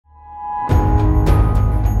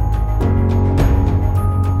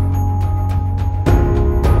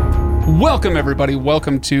Welcome, everybody.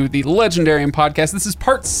 Welcome to the Legendarium podcast. This is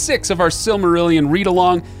part 6 of our Silmarillion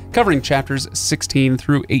read-along, covering chapters 16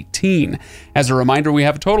 through 18. As a reminder, we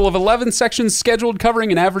have a total of 11 sections scheduled,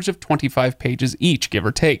 covering an average of 25 pages each, give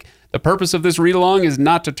or take. The purpose of this read-along is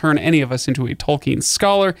not to turn any of us into a Tolkien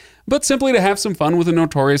scholar, but simply to have some fun with a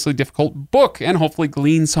notoriously difficult book and hopefully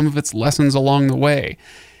glean some of its lessons along the way.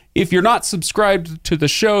 If you're not subscribed to the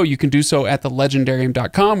show, you can do so at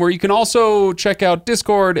thelegendarium.com, where you can also check out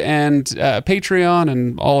Discord and Patreon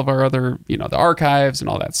and all of our other, the archives and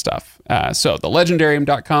all that stuff. So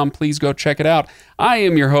thelegendarium.com, please go check it out. I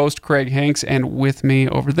am your host, Craig Hanks, and with me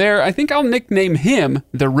over there, I think I'll nickname him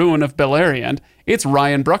the Ruin of Beleriand. It's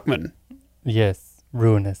Ryan Bruckman. Yes,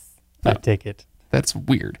 ruinous. I take it. That's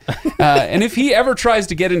weird. And if he ever tries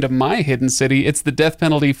to get into my hidden city, it's the death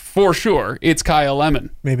penalty for sure. It's Kyle Lemon.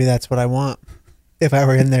 Maybe that's what I want. If I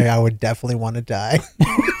were in there, I would definitely want to die.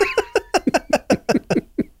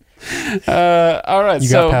 All right. You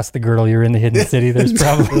got past the girdle. You're in the hidden city. There's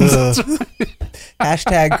problems.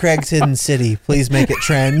 Hashtag Craig's Hidden City. Please make it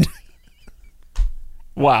trend.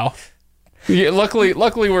 Wow. Yeah, luckily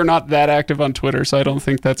we're not that active on Twitter, so I don't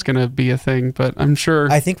think that's going to be a thing, but I'm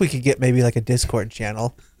sure. I think we could get maybe like a Discord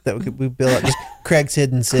channel that we build up, just Craig's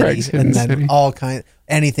Hidden City, and then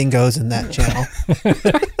anything goes in that channel.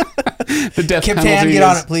 The death Kip penalty Tan, get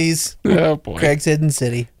on it, please. Oh, boy. Craig's Hidden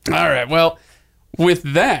City. All right, well, with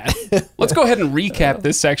that, let's go ahead and recap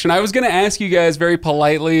this section. I was going to ask you guys very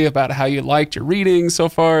politely about how you liked your reading so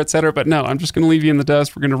far, etc., but no, I'm just going to leave you in the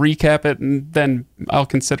dust. We're going to recap it, and then I'll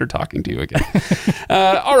consider talking to you again.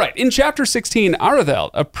 All right, in Chapter 16, Arathel,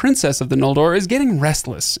 a princess of the Noldor, is getting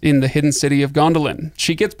restless in the hidden city of Gondolin.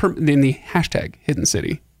 She gets in the hashtag hidden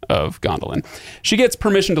city of Gondolin. She gets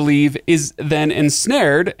permission to leave, is then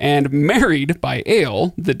ensnared and married by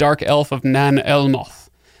Eöl, the dark elf of Nan Elmoth.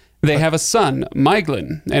 They have a son,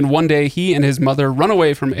 Maeglin, and one day he and his mother run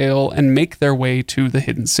away from Eöl and make their way to the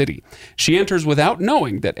hidden city. She enters without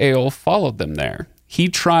knowing that Eöl followed them there. He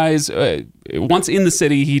tries, once in the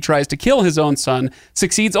city, he tries to kill his own son,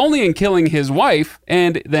 succeeds only in killing his wife,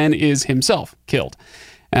 and then is himself killed.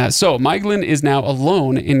 So Maeglin is now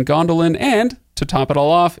alone in Gondolin and, to top it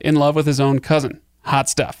all off, in love with his own cousin. Hot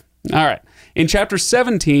stuff. All right. In Chapter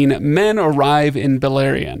 17, men arrive in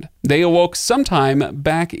Beleriand. They awoke sometime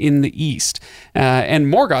back in the east, and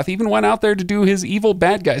Morgoth even went out there to do his evil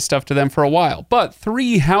bad guy stuff to them for a while. But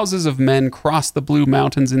 3 houses of men cross the Blue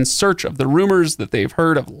Mountains in search of the rumors that they've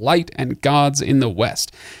heard of light and gods in the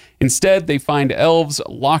west. Instead, they find elves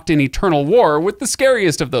locked in eternal war with the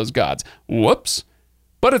scariest of those gods. Whoops.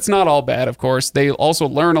 But it's not all bad, of course. They also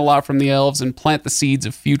learn a lot from the elves and plant the seeds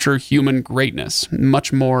of future human greatness.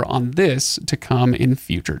 Much more on this to come in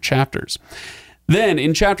future chapters. Then,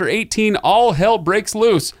 in Chapter 18, all hell breaks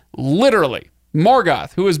loose. Literally.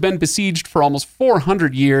 Morgoth, who has been besieged for almost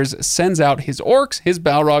 400 years, sends out his orcs, his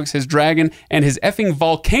balrogs, his dragon, and his effing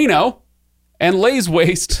volcano, and lays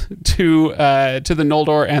waste to the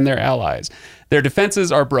Noldor and their allies. Their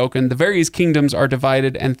defenses are broken, the various kingdoms are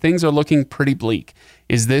divided, and things are looking pretty bleak.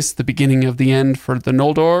 Is this the beginning of the end for the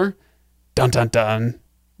Noldor? Dun dun dun.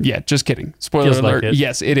 Yeah, just kidding. Spoiler alert. Like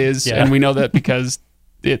yes, it is, yeah. And we know that because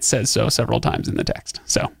it says so several times in the text.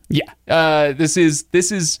 So yeah, this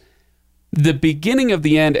is the beginning of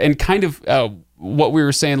the end, and kind of what we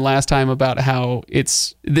were saying last time about how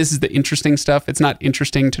this is the interesting stuff. It's not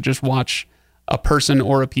interesting to just watch a person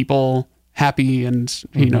or a people happy and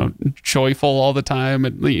joyful all the time,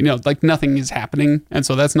 and like nothing is happening, and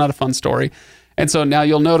so that's not a fun story. And so now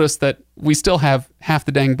you'll notice that we still have half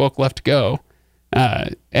the dang book left to go,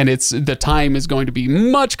 and the time is going to be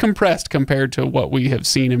much compressed compared to what we have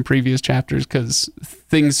seen in previous chapters, because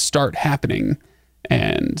things start happening,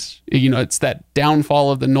 and it's that downfall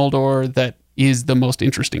of the Noldor that is the most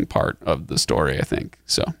interesting part of the story, I think.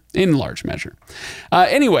 So in large measure.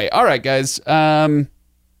 Anyway, all right, guys.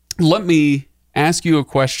 Let me ask you a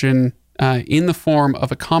question in the form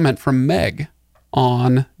of a comment from Meg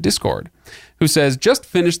on Discord, who says, just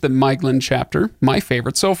finished the Maeglin chapter, my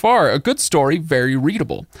favorite so far. A good story, very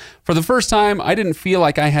readable. For the first time, I didn't feel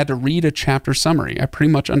like I had to read a chapter summary. I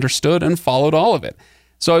pretty much understood and followed all of it.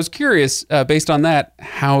 So I was curious, based on that,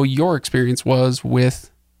 how your experience was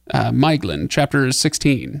with Maeglin, chapter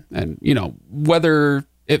 16, and, whether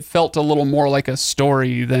it felt a little more like a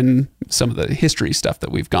story than some of the history stuff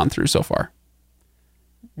that we've gone through so far.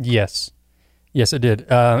 Yes, it did.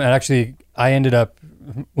 And actually, I ended up,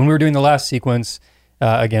 when we were doing the last sequence,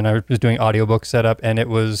 again, I was doing audiobook setup, and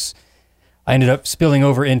I ended up spilling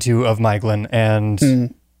over into Of Maeglin,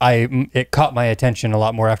 and it caught my attention a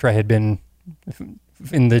lot more after I had been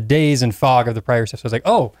in the daze and fog of the prior stuff. So I was like,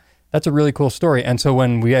 oh, that's a really cool story. And so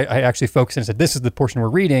when I actually focused and said, this is the portion we're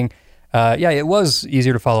reading, it was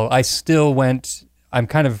easier to follow. I still went, I've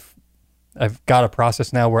got a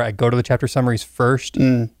process now where I go to the chapter summaries first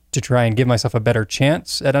to try and give myself a better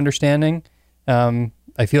chance at understanding.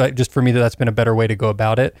 I feel like just for me that's been a better way to go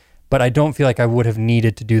about it, but I don't feel like I would have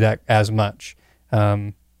needed to do that as much.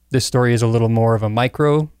 This story is a little more of a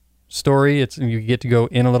micro story. You get to go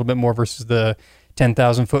in a little bit more versus the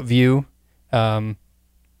 10,000 foot view.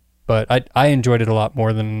 But I enjoyed it a lot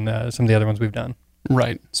more than some of the other ones we've done.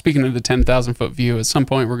 Right. Speaking of the 10,000 foot view, at some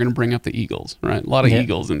point we're going to bring up the eagles, right? A lot of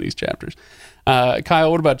eagles in these chapters.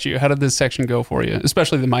 Kyle, what about you? How did this section go for you?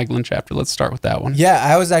 Especially the Maeglin chapter. Let's start with that one. Yeah,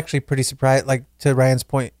 I was actually pretty surprised. Like, to Ryan's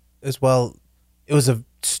point as well, it was a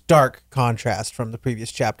stark contrast from the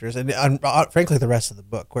previous chapters and frankly the rest of the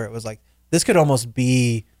book, where it was like, this could almost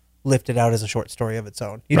be lifted out as a short story of its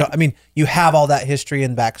own. You know, I mean, you have all that history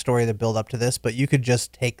and backstory that build up to this, but you could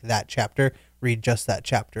just take that chapter, read just that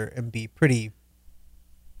chapter, and be pretty,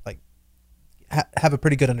 like, have a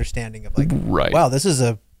pretty good understanding of, like, wow, this is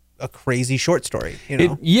a crazy short story, you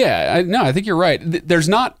know? I think you're right. There's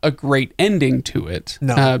not a great ending to it,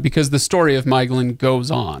 because the story of Maeglin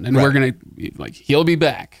goes on, and we're going to, like, he'll be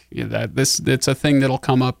back. It's a thing that'll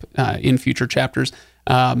come up in future chapters.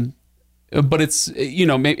 But it's,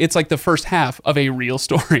 it's like the first half of a real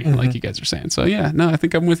story, like you guys are saying. So I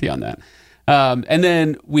think I'm with you on that. And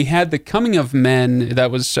then we had the Coming of Men. That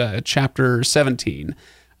was chapter 17.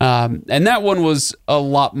 And that one was a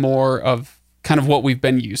lot more of kind of what we've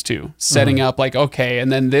been used to, setting up like, okay,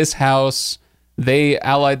 and then this house, they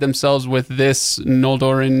allied themselves with this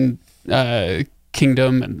Noldoran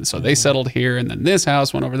kingdom, and so they settled here, and then this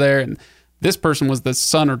house went over there, and this person was the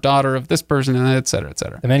son or daughter of this person, and et cetera, et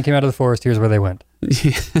cetera. The men came out of the forest, here's where they went.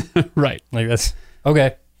 Right. Like that's,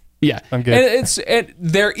 okay. Yeah. I'm good. And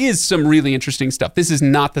there is some really interesting stuff. This is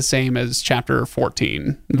not the same as chapter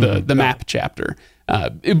 14, the map chapter.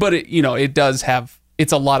 But it does have,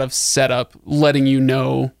 it's a lot of setup, letting you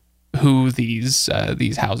know who these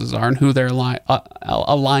houses are and who they're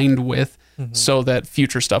aligned with, so that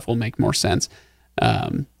future stuff will make more sense.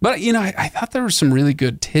 But I thought there were some really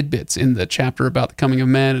good tidbits in the chapter about the Coming of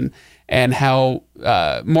Men and how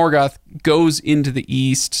Morgoth goes into the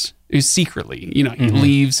East secretly. He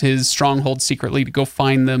leaves his stronghold secretly to go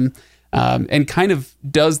find them, and kind of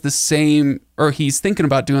does the same, or he's thinking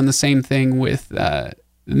about doing the same thing with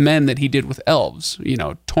men that he did with elves,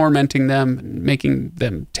 tormenting them and making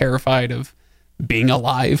them terrified of being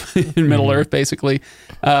alive in Middle Earth, basically.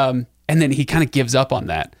 And then he kind of gives up on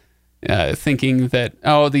that, thinking that,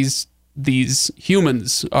 these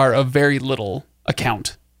humans are of very little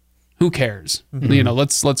account. Who cares?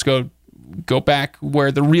 Let's go back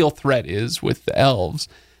where the real threat is with the elves.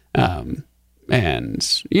 So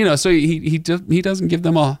he doesn't give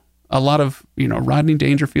them a lot of, Rodney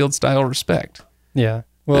Dangerfield style respect. Yeah.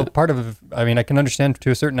 Well, part of, I can understand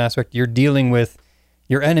to a certain aspect, you're dealing with,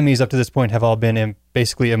 your enemies up to this point have all been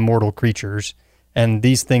basically immortal creatures, and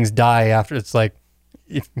these things die after. It's like,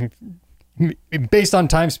 based on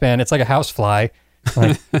time span, it's like a housefly.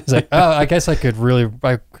 It's like, I guess I could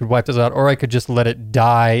wipe this out, or I could just let it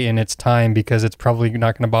die in its time because it's probably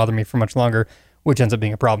not going to bother me for much longer, which ends up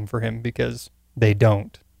being a problem for him because they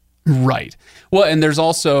don't. Right. Well, and there's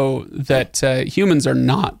also that humans are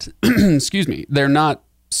not, they're not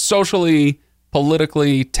socially,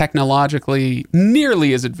 politically, technologically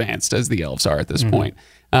nearly as advanced as the elves are at this point,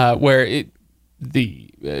 where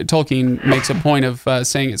Tolkien makes a point of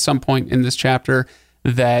saying at some point in this chapter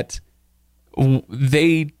that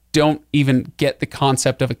they don't even get the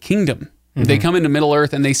concept of a kingdom. They come into Middle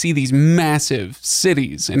Earth and they see these massive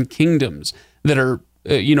cities and kingdoms that are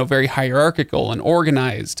very hierarchical and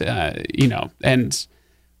organized, and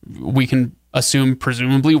we can assume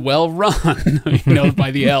presumably well run,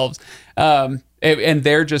 by the elves. And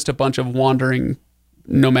they're just a bunch of wandering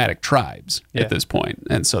nomadic tribes at this point.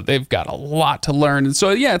 And so they've got a lot to learn. And so,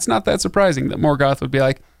 it's not that surprising that Morgoth would be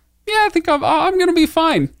like, I think I'm going to be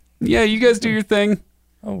fine. Yeah, you guys do your thing.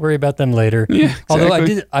 I'll worry about them later. Yeah,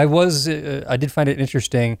 exactly. Although I did find it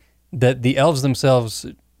interesting that the elves themselves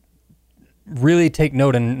really take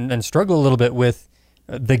note and struggle a little bit with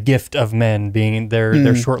the gift of men being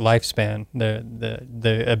their short lifespan,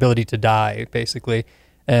 the ability to die, basically.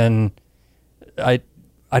 And I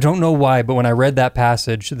don't know why, but when I read that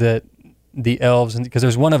passage that the elves, because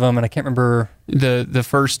there's one of them, and I can't remember the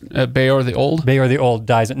first Beor the Old. Beor the Old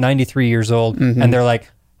dies at 93 years old, and they're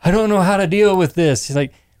like, I don't know how to deal with this. He's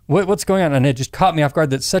like, what's going on? And it just caught me off guard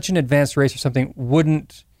that such an advanced race or something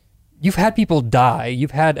wouldn't. You've had people die. You've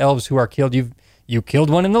had elves who are killed. You killed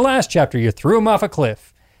one in the last chapter. You threw him off a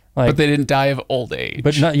cliff. Like, but they didn't die of old age.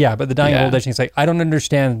 but the dying of old age thing, it's like, I don't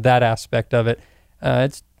understand that aspect of it.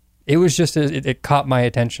 It was just, it caught my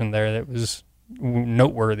attention there. That was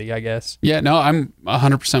noteworthy, I guess. Yeah, no, I'm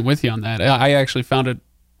 100% with you on that. I actually found it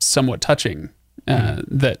somewhat touching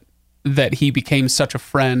that he became such a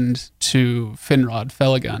friend to Finrod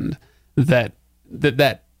Felagund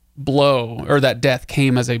that blow, or that death,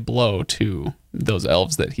 came as a blow to those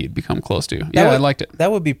elves that he had become close to. I liked it.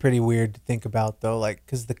 That would be pretty weird to think about, though, like,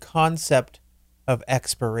 because the concept of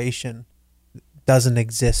expiration doesn't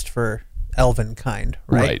exist for elven kind,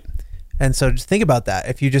 right? And so just think about that.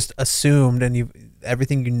 If you just assumed and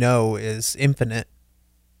everything you know is infinite,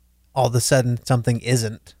 all of a sudden something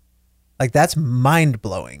isn't. Like, that's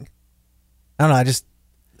mind-blowing. I don't know, just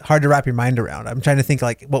hard to wrap your mind around. I'm trying to think,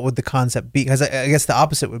 like, what would the concept be? Because I guess the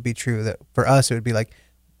opposite would be true, that for us it would be like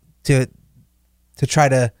to try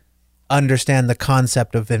to understand the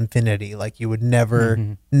concept of infinity. Like, you would never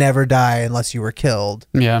die unless you were killed.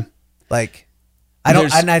 Yeah. Like,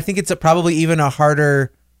 I think it's probably even a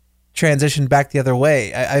harder transition back the other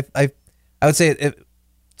way. I would say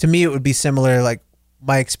to me it would be similar, like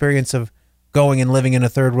my experience of going and living in a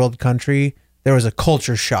third world country. There was a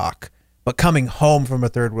culture shock, but coming home from a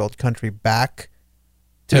third world country back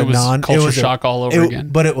to it was shock all over again.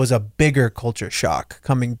 But it was a bigger culture shock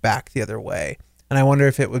coming back the other way, and I wonder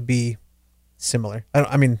if it would be similar. I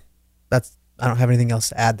don't have anything else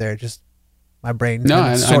to add there. Just my brain. No,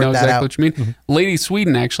 I know exactly what you mean. Mm-hmm. Lady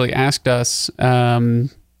Sweden actually asked us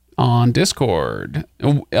on Discord,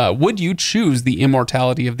 would you choose the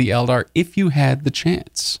immortality of the Eldar if you had the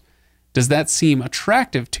chance? Does that seem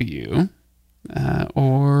attractive to you,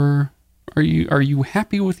 or are you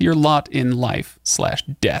happy with your lot in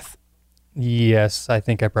life/death? Yes, I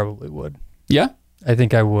think I probably would. Yeah, I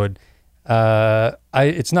think I would.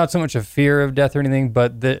 It's not so much a fear of death or anything,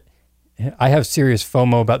 but I have serious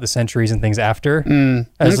FOMO about the centuries and things after.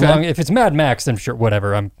 If it's Mad Max, then sure,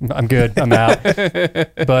 whatever. I'm good. I'm out.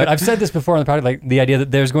 But I've said this before on the podcast, like the idea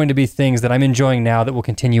that there's going to be things that I'm enjoying now that will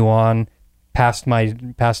continue on past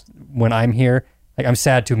when I'm here. Like, I'm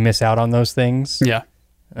sad to miss out on those things. Yeah.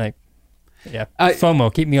 Like, yeah.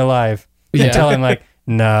 FOMO, keep me alive. Yeah. Until I'm like,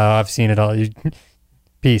 no, I've seen it all.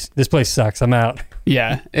 Peace. This place sucks. I'm out.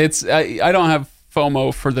 Yeah. I don't have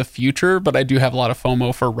FOMO for the future, but I do have a lot of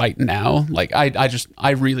FOMO for right now. Like, I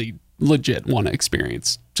really legit want to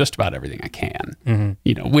experience just about everything I can,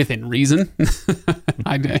 within reason.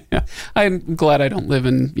 I'm glad I don't live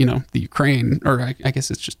in, the Ukraine, or I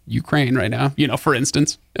guess it's just Ukraine right now, for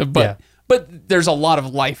instance. But there's a lot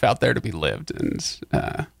of life out there to be lived, and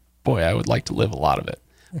boy, I would like to live a lot of it.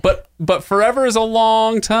 But forever is a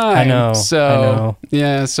long time. I know. So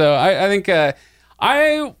yeah, so I think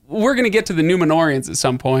we're going to get to the Numenorians at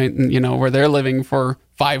some point, and where they're living for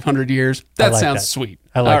 500 years. That sounds sweet.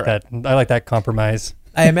 I like that. I like that compromise.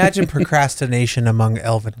 I imagine procrastination among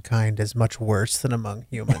elven kind is much worse than among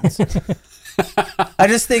humans. I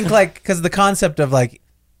just think, like, because the concept of, like,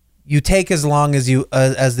 you take as long as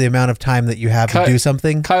as the amount of time that you have to do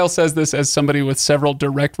something. Kyle says this as somebody with several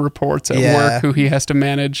direct reports at work who he has to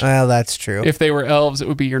manage. Well, that's true. If they were elves, it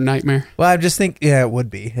would be your nightmare. Well, I just think, it would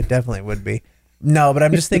be. It definitely would be. No, but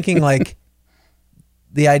I'm just thinking, like,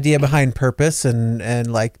 the idea behind purpose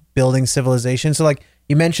and like building civilization. So, like,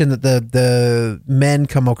 you mentioned that the men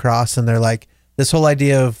come across and they're like, this whole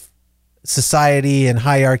idea of society and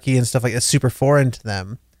hierarchy and stuff like that's super foreign to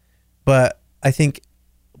them. But I think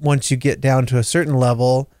once you get down to a certain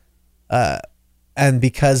level, and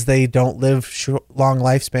because they don't live long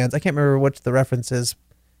lifespans, I can't remember what the reference is.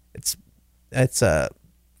 It's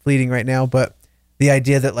fleeting right now, but the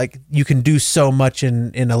idea that, like, you can do so much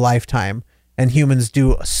in a lifetime, and humans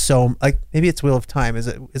do so, like, maybe it's Wheel of Time. Is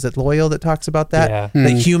it Loyal that talks about that? Yeah.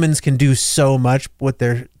 That humans can do so much with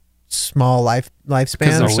their small lifespan.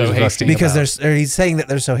 Because they're so hasty. Because he's saying that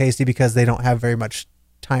they're so hasty because they don't have very much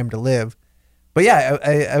time to live. But yeah,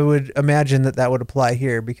 I would imagine that would apply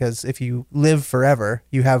here, because if you live forever,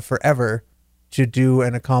 you have forever to do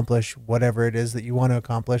and accomplish whatever it is that you want to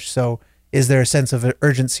accomplish. So is there a sense of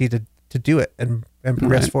urgency to do it and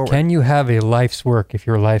progress forward? Can you have a life's work if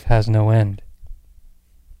your life has no end?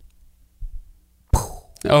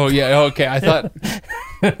 Oh yeah, okay. I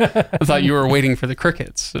thought you were waiting for the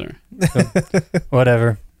crickets.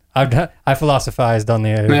 Whatever. I philosophized on the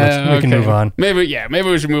air. We can move on. Maybe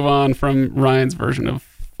we should move on from Ryan's version of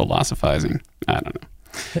philosophizing. I don't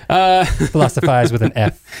know. Philosophize with an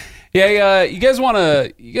F. Yeah, you guys want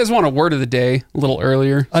a word of the day a little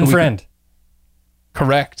earlier? Unfriend.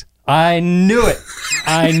 Correct. I knew it.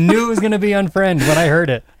 I knew it was going to be unfriend when I heard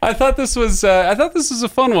it. I thought this was a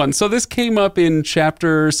fun one. So this came up in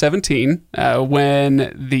chapter 17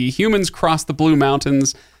 when the humans cross the Blue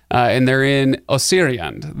Mountains and they're in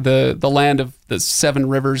Osiriand, the land of the seven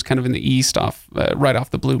rivers, kind of in the east, right off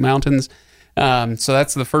the Blue Mountains. So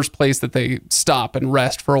that's the first place that they stop and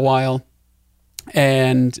rest for a while.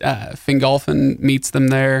 And Fingolfin meets them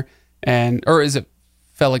there, or is it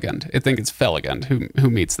Felagund? I think it's Felagund who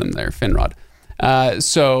meets them there, Finrod.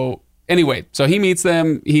 So anyway, so he meets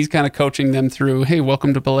them. He's kind of coaching them through, hey,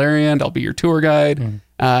 welcome to Beleriand. I'll be your tour guide.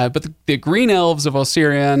 But the green elves of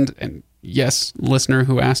Osiriand, and yes, listener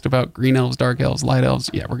who asked about green elves, dark elves, light elves,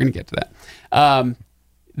 yeah, we're going to get to that.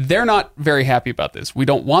 They're not very happy about this. We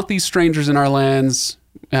don't want these strangers in our lands.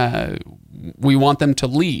 We want them to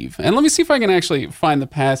leave. And let me see if I can actually find the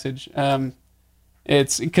passage.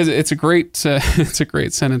 It's because it's a great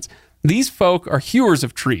sentence. These folk are hewers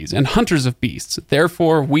of trees and hunters of beasts.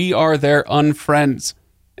 Therefore, we are their unfriends.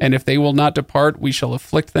 And if they will not depart, we shall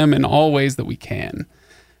afflict them in all ways that we can.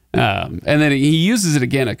 And then he uses it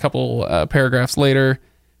again a couple paragraphs later.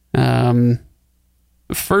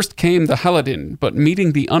 First came the Haladin, but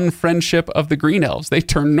meeting the unfriendship of the Green Elves, they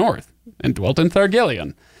turned north and dwelt in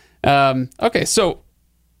Thargelion. Okay, so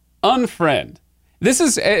unfriend.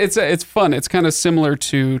 It's fun. It's kind of similar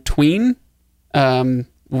to tween.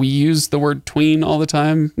 We use the word tween all the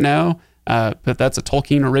time now, but that's a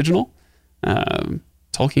Tolkien original.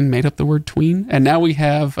 Tolkien made up the word tween, and now we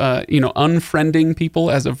have unfriending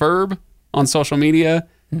people as a verb on social media.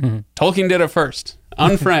 Mm-hmm. Tolkien did it first.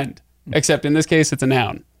 Unfriend, except in this case it's a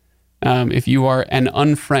noun. If you are an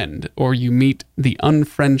unfriend or you meet the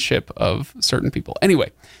unfriendship of certain people.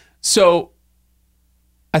 Anyway, so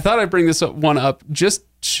I thought I'd bring this one up just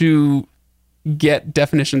to get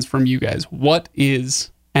definitions from you guys. What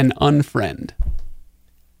is an unfriend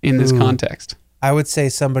in this context? I would say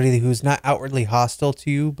somebody who's not outwardly hostile to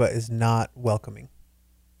you, but is not welcoming.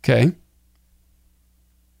 Okay.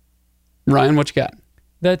 Ryan, what you got?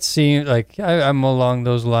 That seems like I'm along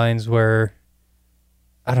those lines where,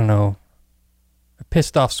 I don't know, I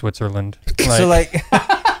pissed off Switzerland. So like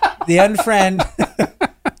the unfriend,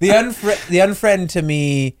 the unfriend to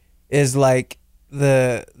me is like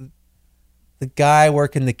the guy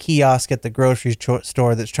working the kiosk at the grocery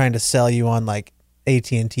store that's trying to sell you on like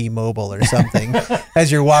AT&T Mobile or something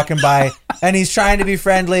as you're walking by, and he's trying to be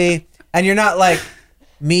friendly, and you're not like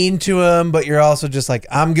mean to him, but you're also just like,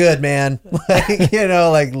 I'm good, man. Like,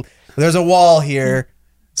 like there's a wall here.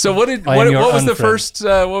 So what was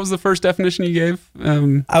the first definition you gave?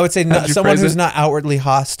 I would say someone who's not outwardly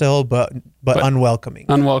hostile, but unwelcoming.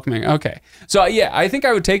 Unwelcoming. Okay. So yeah, I think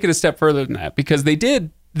I would take it a step further than that, because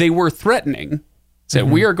they were threatening.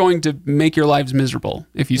 Said, we are going to make your lives miserable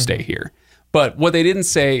if you stay here. But what they didn't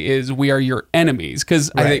say is we are your enemies,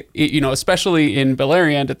 because I think, especially in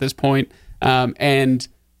Beleriand at this point, and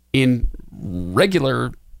in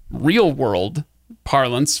regular real world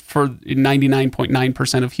parlance for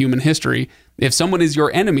 99.9% of human history, if someone is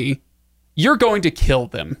your enemy, you're going to kill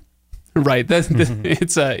them, right? This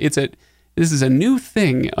is a new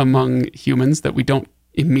thing among humans, that we don't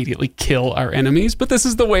immediately kill our enemies, but this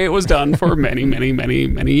is the way it was done for many, many, many,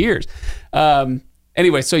 many years.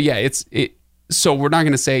 Anyway, so yeah, so we're not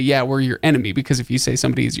going to say, yeah, we're your enemy, because if you say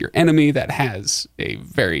somebody is your enemy, that has a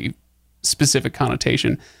very specific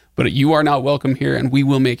connotation. But you are not welcome here, and we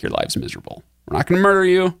will make your lives miserable. We're not going to murder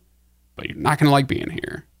you, but you're not going to like being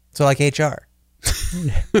here. So like HR.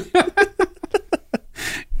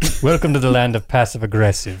 Welcome to the land of passive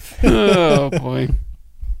aggressive. Oh, boy.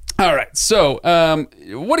 All right. So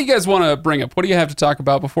what do you guys want to bring up? What do you have to talk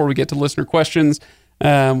about before we get to listener questions?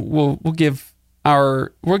 We'll give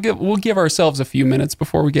ourselves a few minutes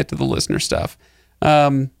before we get to the listener stuff.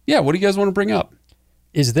 What do you guys want to bring up?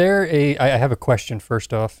 Is there I have a question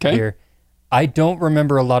first off here. I don't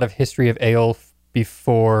remember a lot of history of Eolf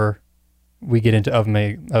before we get into of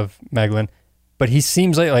Maeglin, but he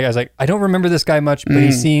seems like I was like, I don't remember this guy much, but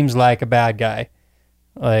he seems like a bad guy.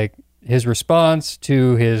 Like his response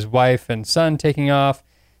to his wife and son taking off.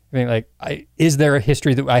 I mean, is there a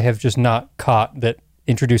history that I have just not caught that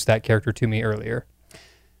introduced that character to me earlier?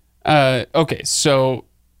 Okay, so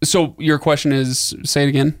your question is, say it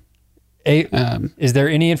again. Is there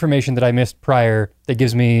any information that I missed prior that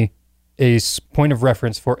gives me a point of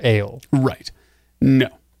reference for Eol? Right. No.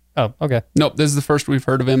 Oh, okay. Nope, this is the first we've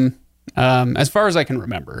heard of him. As far as I can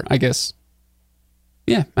remember, I guess.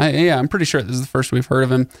 Yeah, I'm pretty sure this is the first we've heard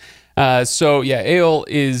of him. Eol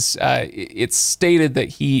is, it's stated that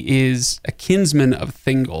he is a kinsman of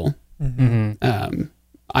Thingol. Mm-hmm.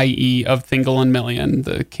 i.e. of Fingolfin,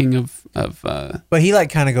 the king of But he like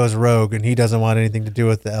kind of goes rogue, and he doesn't want anything to do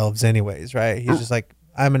with the elves, anyways, right? He's just like,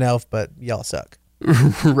 I'm an elf, but y'all suck.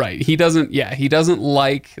 right. He doesn't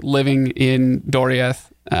like living in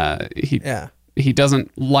Doriath. He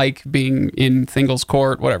doesn't like being in Thingol's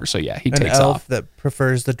court, whatever. So yeah, he An takes elf off. that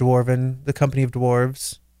prefers the company of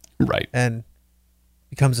dwarves, Right. and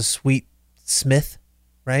becomes a sweet smith,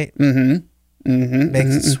 right? Mm-hmm. Mm-hmm.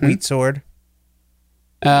 Makes a sweet sword.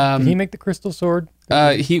 Did he make the crystal sword?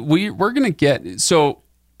 We're gonna get so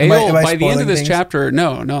Am Eol I by the end of spoiling this things? chapter.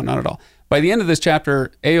 No, not at all. By the end of this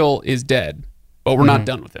chapter, Eol is dead, but we're not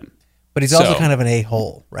done with him. But he's also So- kind of an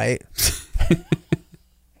a-hole, right?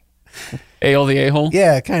 Eol the a-hole.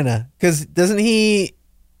 Yeah, kind of. Because doesn't he...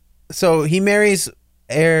 So he marries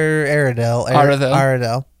Aradel.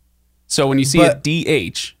 Aradel. So when you see But- a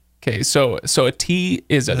DH, okay, so a T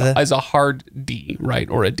is a hard D, right?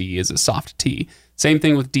 Or a D is a soft T. Same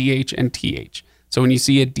thing with DH and TH. So when you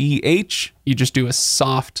see a DH, you just do a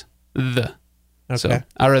soft the. Okay. So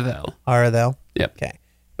Aradel. Aradel. Yep. Okay.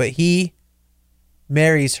 But he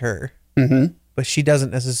marries her, Mm-hmm. but she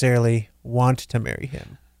doesn't necessarily want to marry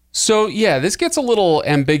him. So yeah, this gets a little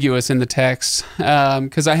ambiguous in the text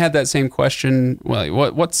because I had that same question.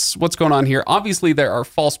 Well, what's going on here? Obviously, there are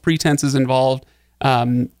false pretenses involved.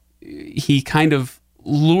 He kind of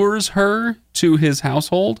lures her to his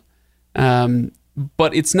household,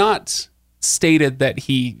 but it's not stated that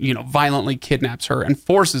he, violently kidnaps her and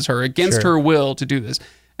forces her against her will to do this.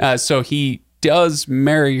 So he does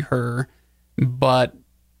marry her, but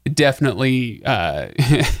definitely.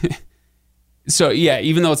 So yeah,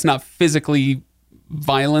 even though it's not physically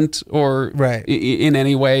violent or Right. in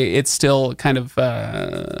any way, it's still kind of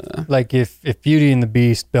Like if Beauty and the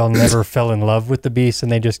Beast, Belle never fell in love with the Beast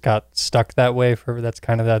and they just got stuck that way for that's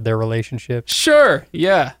kind of their relationship. sure,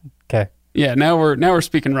 yeah, Okay, yeah. Now we're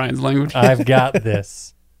speaking Ryan's language. I've got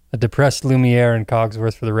this. A depressed Lumiere and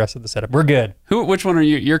Cogsworth for the rest of the setup. We're good. Which one are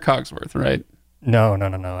you? You're Cogsworth, right? No.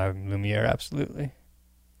 I'm Lumiere, absolutely.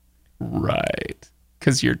 Right,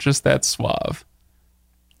 because you're just that suave.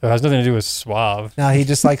 So it has nothing to do with suave. No, he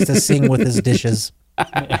just likes to sing with his dishes.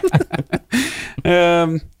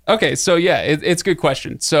 Okay, so yeah, it's a good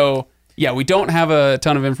question. So yeah, we don't have a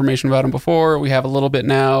ton of information about him before. We have a little bit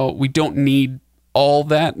now. We don't need all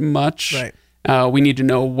that much. Right. We need to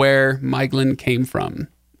know where Maeglin came from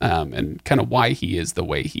and kind of why he is the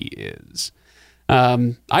way he is.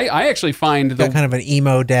 I actually find Got kind of an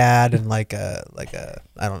emo dad and like a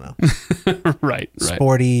I don't know, right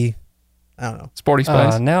sporty, I don't know. sporty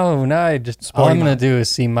spice. No, I just all Sporty I'm gonna mom. do is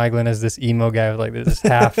see Maeglin as this emo guy with like this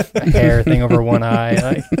half hair thing over one eye.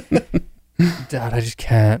 Like, Dad,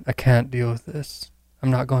 I can't deal with this. I'm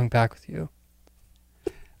not going back with you.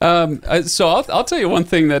 So I'll tell you one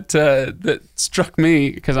thing that struck me,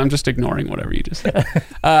 because I'm just ignoring whatever you just said.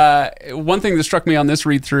 One thing that struck me on this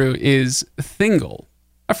read through is Thingol.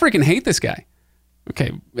 I freaking hate this guy.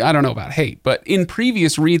 Okay, I don't know about hate, but in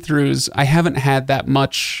previous read throughs, I haven't had that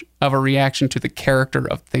much of a reaction to the character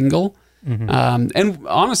of Thingol. And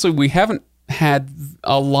honestly, we haven't had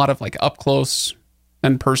a lot of like up close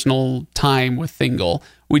and personal time with Thingol.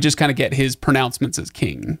 We just kind of get his pronouncements as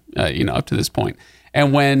king, up to this point.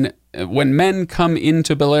 And when men come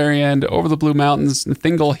into Beleriand over the Blue Mountains and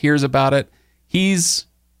Thingol hears about it, he's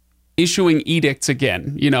issuing edicts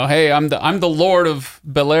again. Hey, I'm the Lord of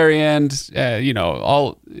Beleriand.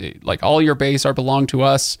 All your base are belong to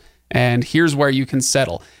us, and here's where you can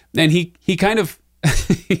settle. And he kind of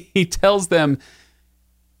he tells them,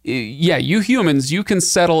 yeah, you humans, you can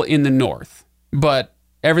settle in the north, but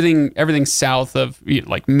everything south of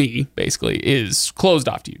like me basically is closed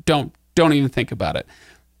off to you. Don't even think about it.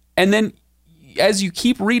 And then as you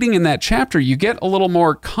keep reading in that chapter, you get a little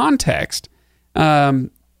more context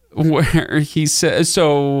where he says,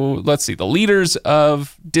 so let's see, the leaders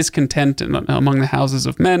of discontent among the houses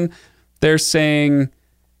of men, they're saying,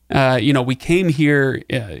 we came here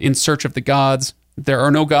in search of the gods. There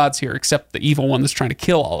are no gods here except the evil one that's trying to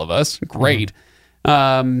kill all of us. Great.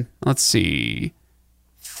 Let's see.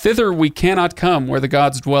 Thither we cannot come where the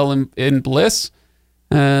gods dwell in bliss.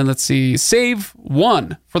 Let's see. Save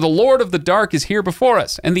one, for the Lord of the Dark is here before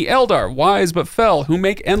us, and the Eldar, wise but fell, who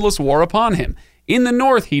make endless war upon him. In the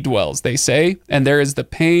north he dwells, they say, and there is the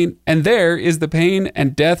pain and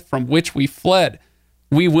death from which we fled.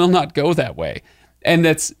 We will not go that way. And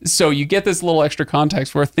that's so you get this little extra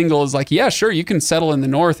context where Thingol is like, yeah, sure, you can settle in the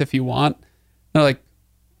north if you want. And they're like,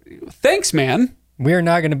 thanks, man. We're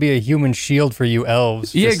not going to be a human shield for you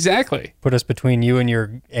elves. Yeah, Just exactly. Put us between you and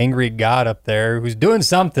your angry god up there who's doing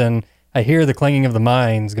something. I hear the clanging of the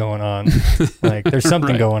mines going on. Like there's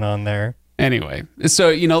something Right. going on there. Anyway, so,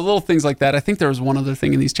 little things like that. I think there was one other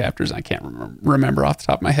thing in these chapters. I can't remember off the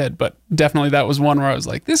top of my head, but definitely that was one where I was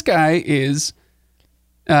like, this guy is,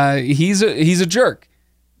 he's a jerk.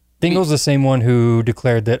 Thingol's the same one who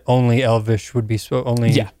declared that only Elvish would be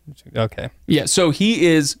only. Yeah. Okay. Yeah. So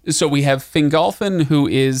we have Fingolfin, who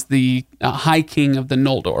is the High King of the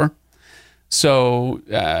Noldor. So,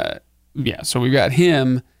 so we've got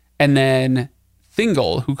him, and then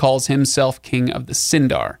Thingol, who calls himself King of the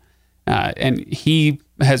Sindar. And he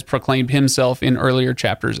has proclaimed himself in earlier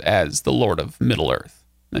chapters as the Lord of Middle-earth.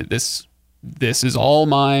 This is all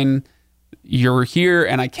mine. You're here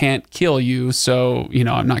and I can't kill you, so,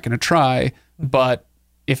 I'm not going to try, but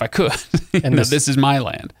if I could, this is my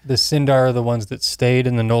land. The Sindar are the ones that stayed,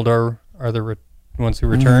 and the Noldor are the ones who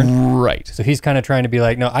returned? Right. So he's kind of trying to be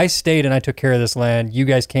like, no, I stayed and I took care of this land. You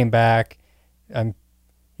guys came back.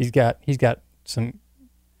 He's got some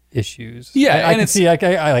issues. Yeah, I can see.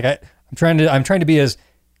 I'm trying to be as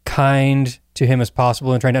kind to him as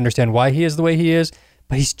possible and trying to understand why he is the way he is.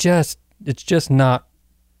 But it's just not.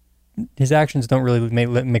 His actions don't really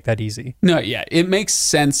make that easy. No, yeah, it makes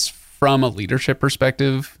sense from a leadership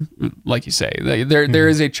perspective, like you say. There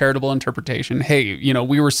is a charitable interpretation. Hey,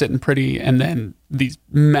 we were sitting pretty, and then these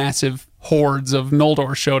massive hordes of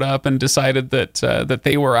Noldor showed up and decided that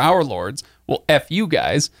they were our lords. Well, F you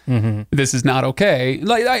guys. Mm-hmm. This is not okay.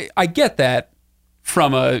 Like I get that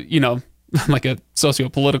from a like a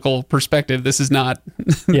socio-political perspective. This is not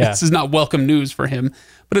this is not welcome news for him.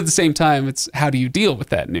 But at the same time, it's how do you deal with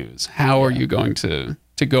that news? How are you going to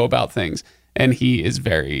go about things? And he is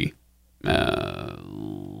very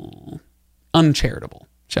uncharitable,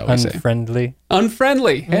 shall we say.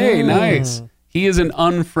 Unfriendly. Hey, nice. He is an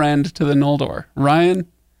unfriend to the Noldor. Ryan,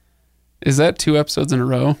 is that 2 episodes in a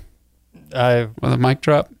row with a mic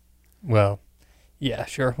drop? Well, yeah,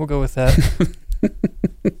 sure. We'll go with that.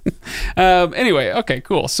 Anyway, okay,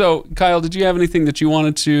 cool. So, Kyle, did you have anything that you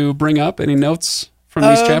wanted to bring up? Any notes from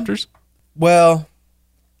these chapters? Well,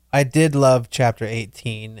 I did love chapter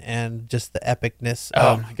 18 and just the epicness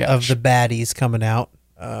of the baddies coming out.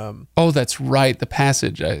 That's right. The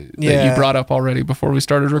passage that you brought up already before we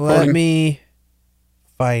started recording. Let me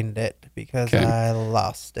find it because I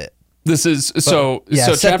lost it. This is so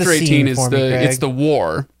chapter 18 is it's the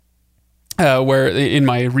war where in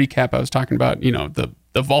my recap I was talking about,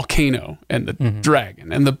 the volcano and the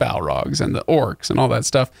dragon and the Balrogs and the orcs and all that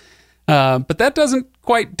stuff. But that doesn't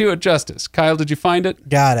quite do it justice. Kyle, did you find it?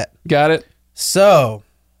 Got it. So,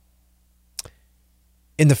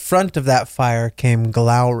 in the front of that fire came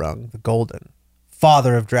Glaurung the Golden,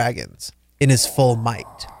 father of dragons, in his full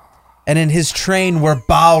might. And in his train were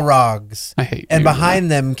Balrogs. I hate and you.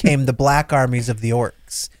 behind them came the black armies of the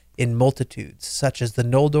orcs in multitudes, such as the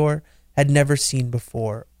Noldor had never seen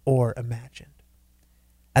before or imagined.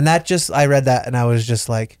 And I read that and I was just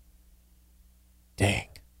like, dang,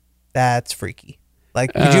 that's freaky.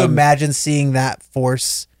 Like, could you imagine seeing that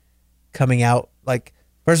force coming out? Like,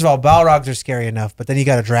 first of all, Balrogs are scary enough, but then you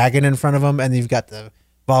got a dragon in front of them, and you've got the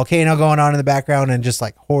volcano going on in the background, and just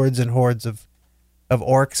like hordes and hordes of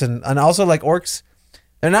orcs, and also like orcs.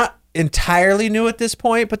 They're not entirely new at this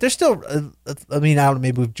point, but they're still. I don't know,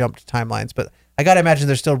 maybe we've jumped timelines, but I gotta imagine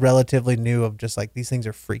they're still relatively new. Of just like these things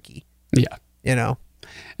are freaky. Yeah,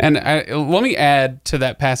 And let me add to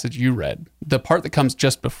that passage you read, the part that comes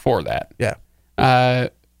just before that. Yeah.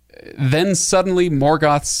 Then suddenly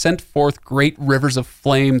Morgoth sent forth great rivers of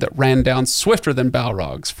flame that ran down swifter than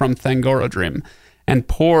Balrogs from Thangorodrim and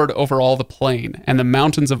poured over all the plain, and the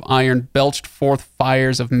mountains of iron belched forth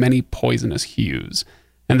fires of many poisonous hues,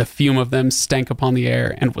 and the fume of them stank upon the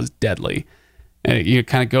air and was deadly. And it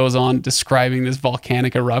kind of goes on describing this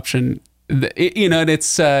volcanic eruption. And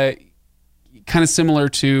it's kind of similar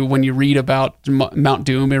to when you read about Mount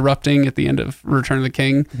Doom erupting at the end of Return of the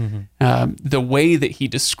King. Mm-hmm. The way that he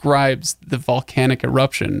describes the volcanic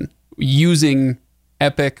eruption using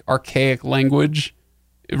epic, archaic language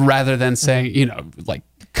rather than saying, like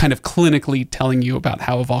kind of clinically telling you about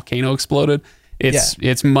how a volcano exploded.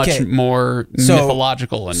 It's much more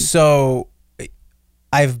mythological. And so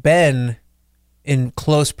I've been in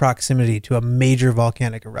close proximity to a major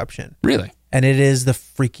volcanic eruption. Really? And it is the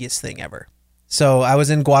freakiest thing ever. So I was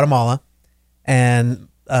in Guatemala, and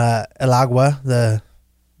El Agua, the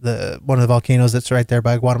one of the volcanoes that's right there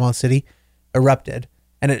by Guatemala City, erupted,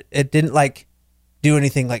 and it didn't like do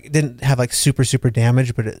anything, like it didn't have like super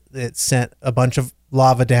damage, but it sent a bunch of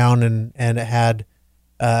lava down, and it had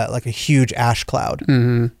like a huge ash cloud.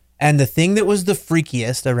 Mm-hmm. And the thing that was the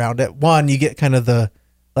freakiest around it, one, you get kind of the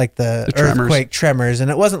earthquake tremors, and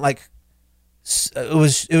it wasn't like. It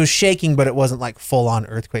was shaking, but it wasn't like full on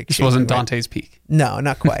earthquake. This wasn't Dante's Peak. No,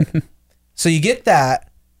 not quite. So you get that,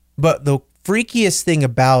 but the freakiest thing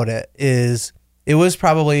about it is it was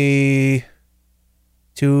probably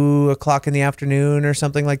 2:00 in the afternoon or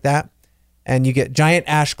something like that, and you get giant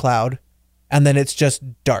ash cloud, and then it's just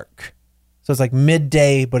dark. So it's like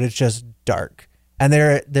midday, but it's just dark. And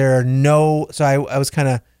there are no. So I was kind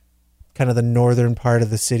of the northern part of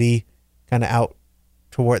the city, kind of out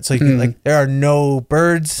toward. So you can, like, there are no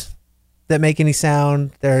birds that make any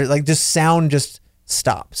sound. They're like, just sound just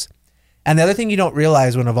stops. And the other thing you don't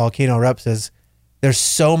realize when a volcano erupts is there's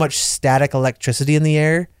so much static electricity in the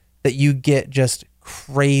air that you get just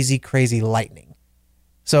crazy lightning.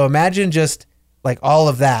 So imagine just like all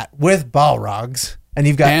of that with Balrogs, and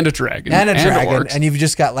you've got and a dragon and you've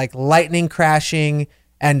just got like lightning crashing,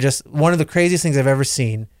 and just one of the craziest things I've ever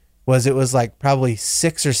seen was it was like probably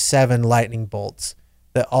 6 or 7 lightning bolts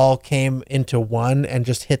that all came into one and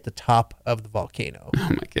just hit the top of the volcano. Oh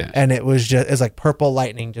my god! And it was like purple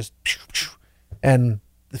lightning, just and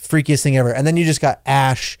the freakiest thing ever. And then you just got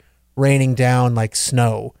ash raining down like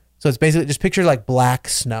snow. So it's basically just picture like black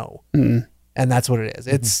snow, and that's what it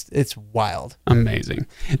is. It's wild, amazing.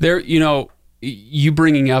 There, you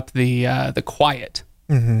bringing up the quiet.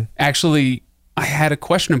 Actually, I had a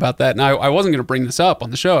question about that, and I wasn't going to bring this up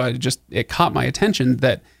on the show. It caught my attention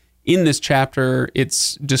that in this chapter,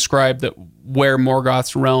 it's described that where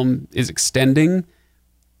Morgoth's realm is extending,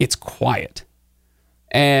 it's quiet,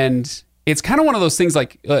 and it's kind of one of those things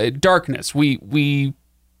like darkness. We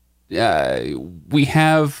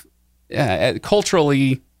have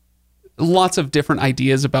culturally lots of different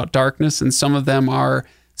ideas about darkness, and some of them are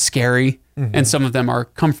scary, and some of them are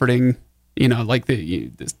comforting. Like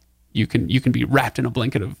you can be wrapped in a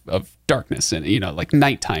blanket of darkness, and like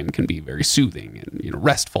nighttime can be very soothing and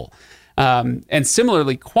restful. And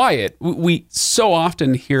similarly, quiet. We so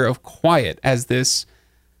often hear of quiet as this,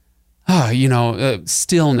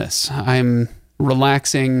 stillness. I'm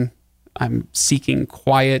relaxing. I'm seeking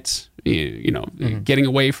quiet. Getting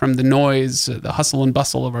away from the noise, the hustle and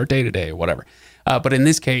bustle of our day-to-day, whatever. But in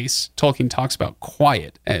this case, Tolkien talks about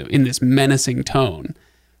quiet in this menacing tone.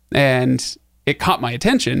 And it caught my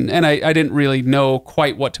attention, and I didn't really know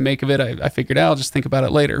quite what to make of it. I figured I'll just think about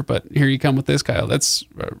it later. But here you come with this, Kyle. That's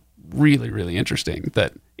really, really interesting,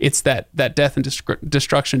 that it's that death and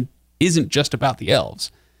destruction isn't just about the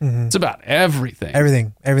elves. It's about everything.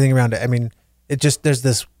 Everything around it. I mean, there's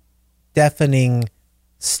this deafening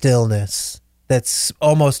stillness that's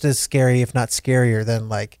almost as scary, if not scarier, than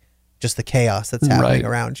like just the chaos that's happening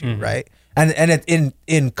around you, right? And it,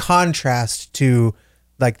 in contrast to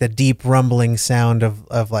like the deep rumbling sound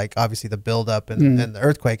of like obviously the buildup and the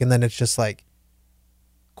earthquake, and then it's just like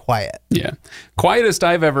quiet. Yeah,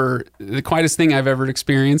 the quietest thing I've ever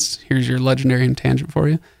experienced. Here's your legendary tangent for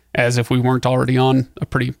you, as if we weren't already on a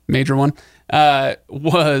pretty major one.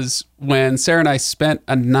 Was when Sarah and I spent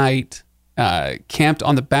a night camped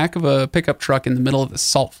on the back of a pickup truck in the middle of the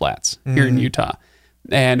salt flats here in Utah.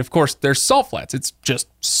 And of course, there's salt flats. It's just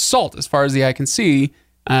salt as far as the eye can see.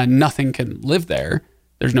 Nothing can live there.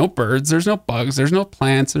 There's no birds. There's no bugs. There's no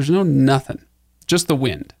plants. There's no nothing. Just the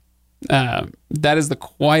wind. That is the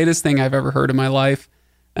quietest thing I've ever heard in my life.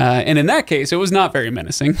 And in that case, it was not very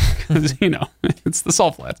menacing because, it's the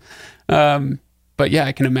salt flats. But yeah,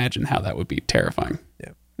 I can imagine how that would be terrifying.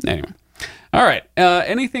 Yeah. Anyway. All right.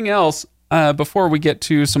 Anything else before we get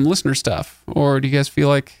to some listener stuff? Or do you guys feel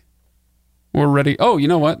like we're ready? Oh, you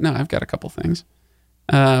know what? No, I've got a couple things.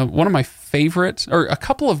 One of my favorite, or a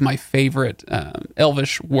couple of my favorite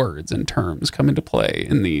Elvish words and terms come into play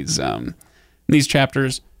in these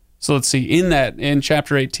chapters. So let's see. In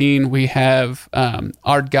chapter 18, we have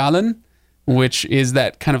Ardgallen, which is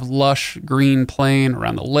that kind of lush green plain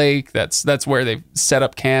around the lake. That's where they set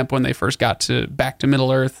up camp when they first got back to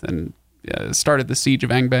Middle Earth and started the siege of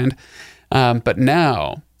Angband. But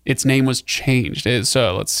now its name was changed.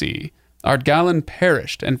 So let's see. Ardgallen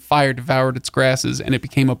perished, and fire devoured its grasses, and it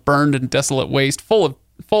became a burned and desolate waste, full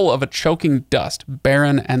of a choking dust,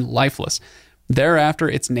 barren and lifeless. Thereafter,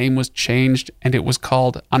 its name was changed, and it was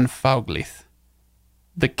called Anfauglith,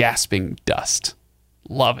 the gasping dust.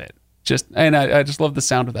 Love it. I just love the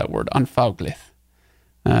sound of that word, Anfauglith.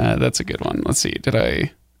 That's a good one. Let's see.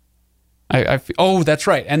 Did oh, that's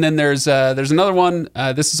right. And then there's another one.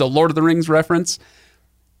 This is a Lord of the Rings reference.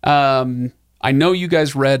 I know you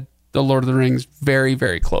guys read the Lord of the Rings very,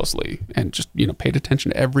 very closely and just, paid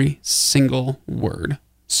attention to every single word.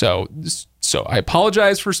 So I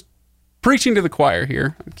apologize for preaching to the choir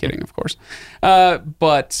here. I'm kidding, of course.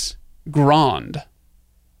 But Grond.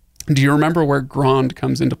 Do you remember where Grond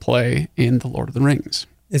comes into play in the Lord of the Rings?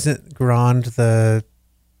 Isn't Grond the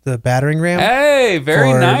battering ram? Hey,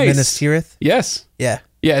 very nice. Minas Tirith? Yes. Yeah.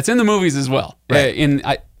 Yeah, it's in the movies as well. Right.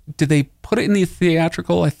 Did they put it in the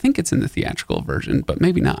theatrical? I think it's in the theatrical version, but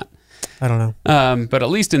maybe not. I don't know. But at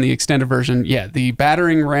least in the extended version, yeah, the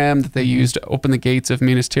battering ram that they used to open the gates of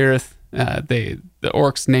Minas Tirith, the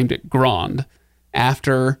orcs named it Grond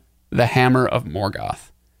after the Hammer of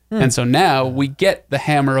Morgoth. And so now we get the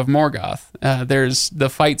Hammer of Morgoth. There's the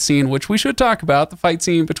fight scene, which we should talk about, the fight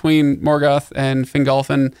scene between Morgoth and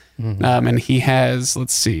Fingolfin. And he has,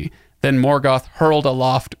 let's see, then Morgoth hurled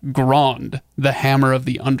aloft Grond, the Hammer of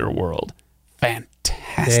the Underworld.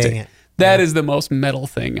 Fantastic. Dang it. That is the most metal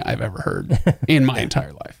thing I've ever heard in my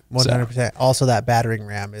entire life. 100%. Also, that battering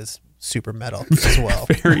ram is super metal as well.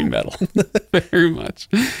 Very metal. Very much.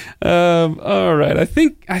 All right. I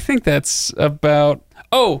think that's about...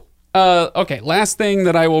 okay. Last thing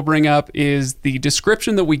that I will bring up is the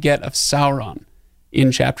description that we get of Sauron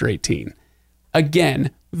in Chapter 18. Again,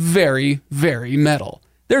 very, very metal.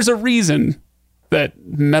 There's a reason that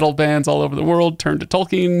metal bands all over the world turn to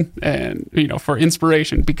Tolkien and, for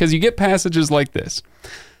inspiration, because you get passages like this.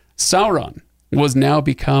 Sauron was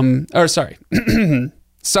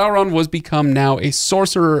become now a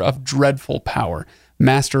sorcerer of dreadful power,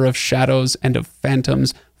 master of shadows and of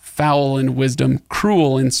phantoms, foul in wisdom,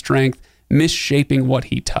 cruel in strength, misshaping what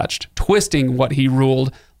he touched, twisting what he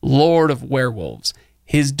ruled, lord of werewolves.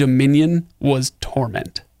 His dominion was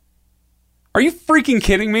torment. Are you freaking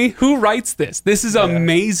kidding me? Who writes this? This is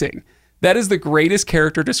amazing. That is the greatest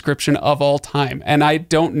character description of all time. And I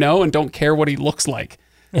don't know and don't care what he looks like.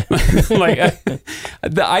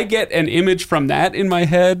 I get an image from that in my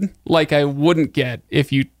head like I wouldn't get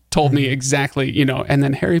if you told me exactly, and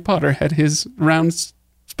then Harry Potter had his round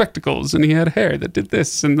spectacles and he had hair that did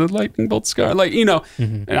this and the lightning bolt scar, and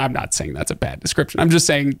I'm not saying that's a bad description. I'm just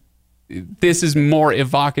saying this is more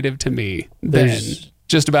evocative to me than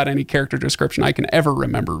just about any character description I can ever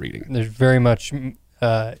remember reading. There's very much,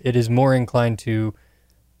 it is more inclined to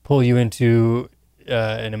pull you into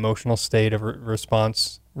an emotional state of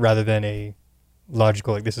response rather than a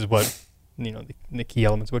logical, like this is what, the key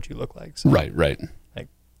elements of what you look like. So, Right. Like,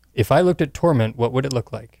 if I looked at Torment, what would it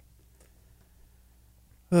look like?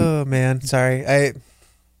 Oh man, sorry.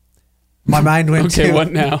 My mind went to... Okay,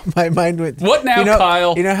 what now? My mind went... What now,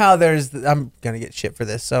 Kyle? You know how there's... I'm going to get shit for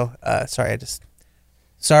this, so sorry,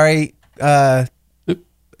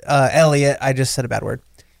 Elliot, I just said a bad word.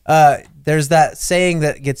 There's that saying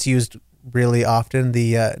that gets used really often,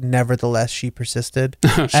 the nevertheless she persisted.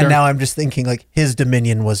 Sure. And now I'm just thinking like his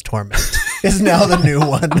dominion was torment is now the new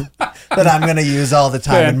one that I'm going to use all the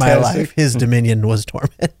time in my life. His dominion was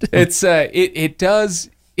torment.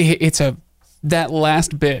 That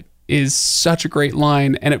last bit is such a great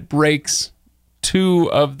line, and it breaks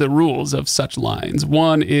two of the rules of such lines.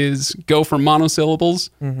 One is go for monosyllables.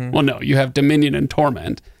 Well, no, you have dominion and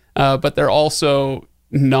torment, but they're also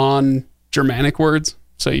non-Germanic words.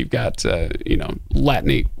 So you've got,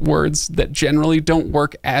 Latinate words that generally don't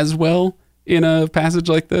work as well in a passage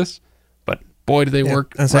like this. But boy, do they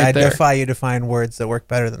work and so right I there. defy you to find words that work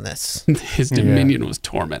better than this. His dominion was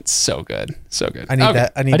torment. So good. So good. I need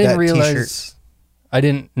that. I need that t-shirt. I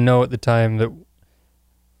didn't know at the time that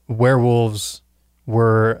werewolves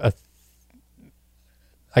were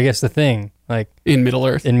I guess the thing, like in Middle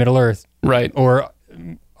Earth. Right. Or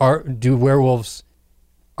are werewolves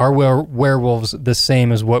the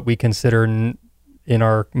same as what we consider in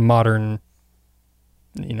our modern,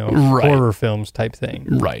 horror films type thing?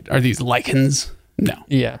 Right. Are these lichens? No.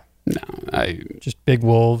 Yeah. No. Just big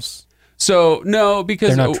wolves. So no,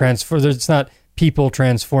 because they're not it's not people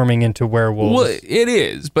transforming into werewolves. Well, it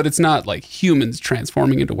is, but it's not like humans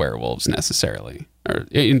transforming into werewolves necessarily, or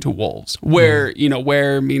into wolves. Where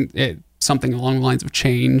something along the lines of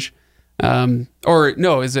change, or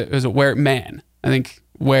no, is it man? I think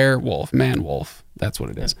werewolf, man wolf. That's what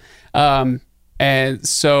it is. And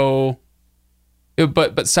so,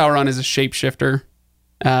 but Sauron is a shapeshifter.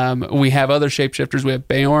 We have other shapeshifters. We have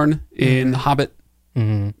Beorn in The Hobbit.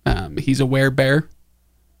 He's a werebear.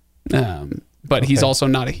 But he's also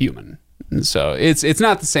not a human. And so it's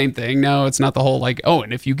not the same thing. No, it's not the whole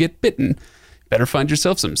and if you get bitten, better find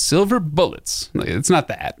yourself some silver bullets. It's not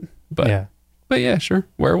that. But yeah, sure.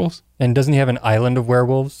 Werewolves. And doesn't he have an island of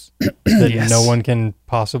werewolves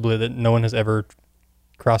that no one has ever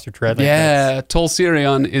crossed or tread? Tol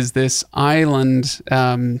Sirion is this island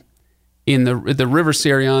in the river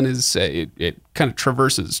Sirion. It kind of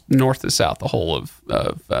traverses north to south the whole of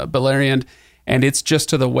Beleriand. And it's just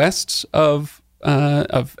to the west of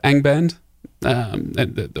Angband,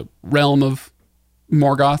 the realm of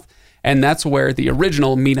Morgoth, and that's where the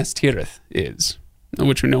original Minas Tirith is,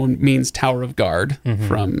 which we know means Tower of Guard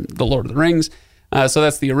from The Lord of the Rings. So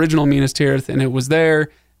that's the original Minas Tirith, and it was there,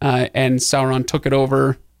 and Sauron took it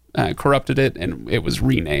over, corrupted it, and it was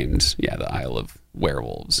renamed, the Isle of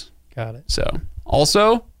Werewolves. Got it. So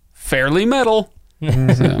also fairly metal.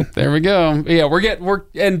 So there we go. Yeah, we're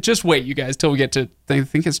and just wait, you guys, till we get to I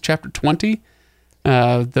think it's chapter 20,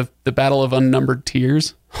 the Battle of Unnumbered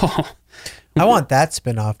Tears. I want that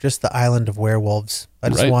spin-off, just the Island of Werewolves. I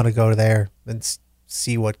just want to go there and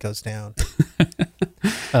see what goes down.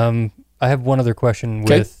 I have one other question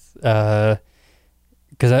with, because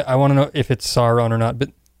I want to know if it's Sauron or not,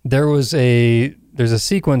 but there's a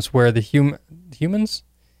sequence where the humans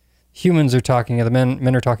are talking, the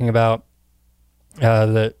men are talking about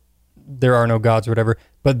that there are no gods or whatever,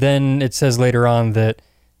 but then it says later on that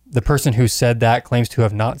the person who said that claims to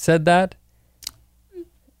have not said that.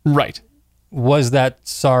 Right. Was that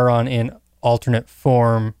Sauron in alternate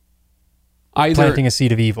form planting a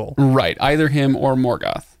seed of evil? Right. Either him or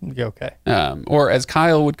Morgoth. Okay. Or as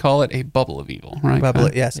Kyle would call it, a bubble of evil,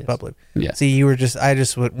 right? Yes, bubble. Yes. See, I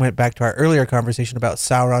just went back to our earlier conversation about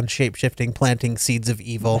Sauron shape-shifting, planting seeds of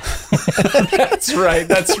evil. That's right.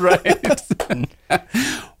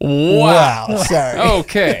 Wow. Sorry.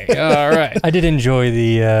 Okay. All right. I did enjoy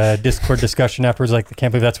the Discord discussion afterwards. Like, I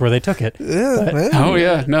can't believe that's where they took it. Oh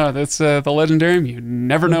yeah, no, that's the Legendarium. You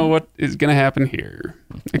never know what is going to happen here,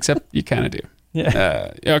 except you kind of do.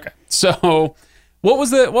 Yeah. Okay. So, what was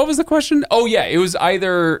the question? Oh yeah, it was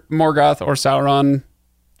either Morgoth or Sauron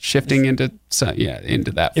shifting into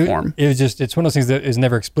that form. It's one of those things that is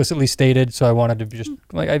never explicitly stated. So I wanted to just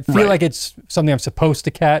I feel like it's something I'm supposed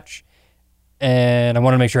to catch, and I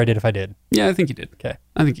wanted to make sure I did if I did. Yeah, I think you did. Okay.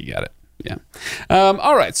 I think you got it. Yeah.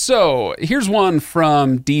 All right. So here's one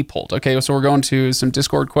from Deepolt. Okay. So we're going to some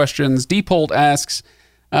Discord questions. Deepolt asks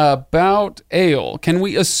about Eöl. Can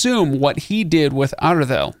we assume what he did with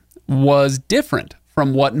Arthel was different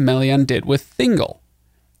from what Melian did with Thingol?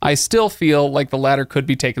 I still feel like the latter could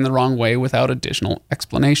be taken the wrong way without additional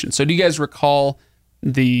explanation. So do you guys recall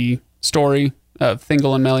the story of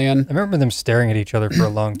Thingol and Melian? I remember them staring at each other for a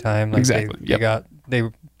long time. Like Exactly. They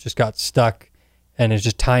just got stuck, and it's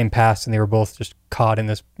just time passed, and they were both just caught in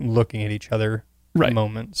this looking at each other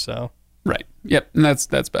moment. So right. Yep. And that's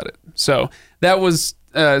about it. So that was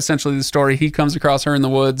essentially the story. He comes across her in the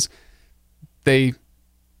woods. They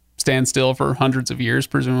stand still for hundreds of years,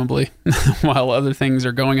 presumably, while other things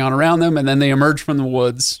are going on around them. And then they emerge from the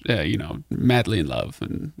woods, madly in love,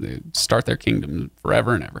 and they start their kingdom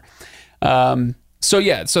forever and ever. So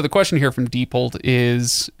the question here from Deepolt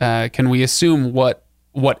is, can we assume what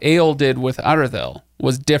Eöl did with Arthel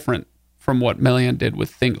was different from what Melian did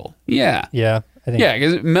with Thingol? Yeah. Yeah. I think. Yeah,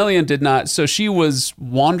 because Melian did not. So she was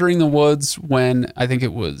wandering the woods when I think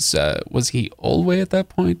it was he Olwe at that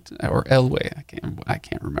point or Elwë? I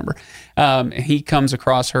can't remember. He comes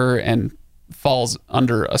across her and falls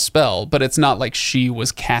under a spell, but it's not like she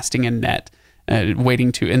was casting a net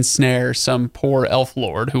waiting to ensnare some poor elf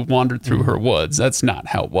lord who wandered through her woods. That's not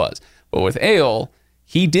how it was. But with Eöl,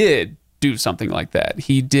 he did do something like that.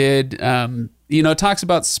 He did. It talks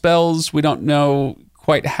about spells. We don't know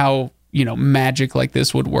quite how magic like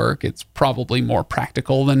this would work. It's probably more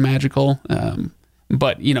practical than magical.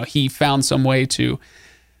 But he found some way to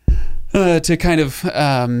kind of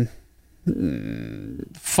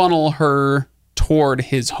funnel her toward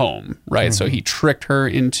his home, right? Mm-hmm. So he tricked her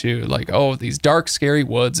into these dark, scary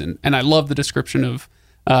woods, and I love the description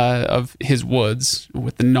of his woods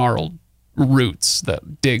with the gnarled roots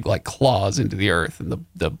that dig like claws into the earth, and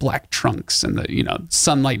the black trunks, and the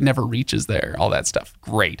sunlight never reaches there, all that stuff.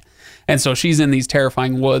 Great. And so she's in these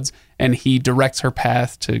terrifying woods, and he directs her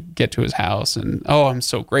path to get to his house. And I'm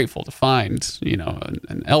so grateful to find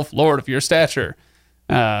an elf lord of your stature.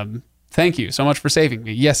 Thank you so much for saving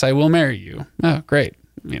me. Yes, I will marry you. Oh, great.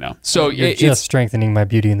 So you're just strengthening my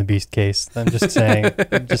Beauty and the Beast case. I'm just saying.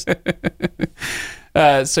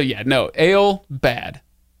 Eöl, bad.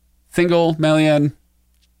 Thingol, Melian,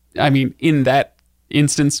 in that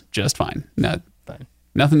instance, just fine. Fine.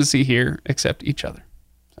 Nothing to see here except each other.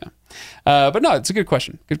 So, but no, it's a good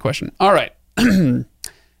question. Good question. All right.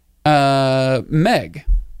 Meg,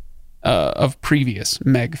 of previous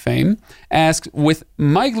Meg fame, asks, with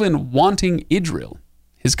Maeglin wanting Idril,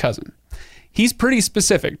 his cousin, he's pretty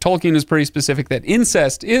specific. Tolkien is pretty specific that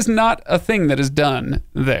incest is not a thing that is done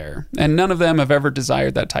there, and none of them have ever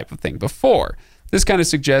desired that type of thing before. This kind of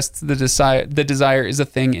suggests the desire is a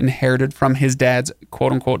thing inherited from his dad's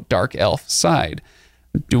quote-unquote dark elf side.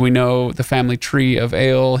 Do we know the family tree of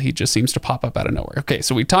Eöl? He just seems to pop up out of nowhere. Okay,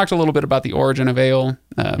 so we talked a little bit about the origin of Eöl,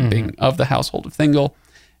 being of the household of Thingol.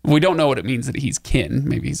 We don't know what it means that he's kin.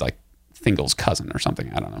 Maybe he's like Thingol's cousin or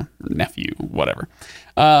something. I don't know. Nephew, whatever.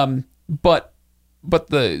 But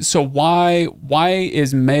so why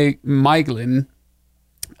is Maeglin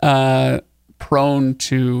prone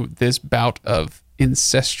to this bout of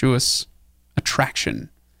incestuous attraction?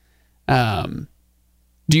 Do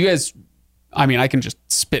you guys, I mean, I can just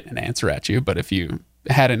spit an answer at you, but if you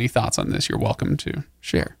had any thoughts on this, you're welcome to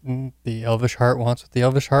share. The elvish heart wants what the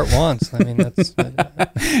elvish heart wants. I mean, that's...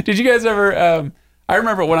 Did you guys ever, I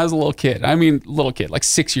remember when I was a little kid, like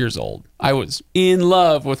 6 years old, I was in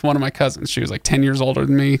love with one of my cousins. She was like 10 years older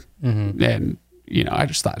than me. Mm-hmm. And, I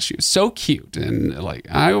just thought she was so cute. And like,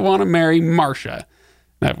 I want to marry Marcia.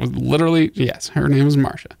 That was literally, yes, her name was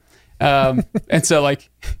Marcia. And so like,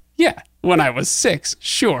 yeah, when I was 6,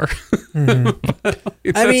 sure.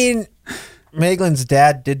 Mm-hmm. I mean, Maeglin's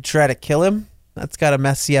dad did try to kill him. That's got to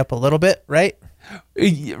mess you up a little bit, right?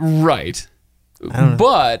 Right.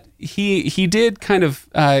 But he did kind of,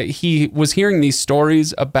 he was hearing these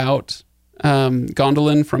stories about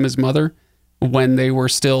Gondolin from his mother when they were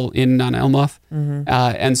still in Nan Elmoth. Mm-hmm.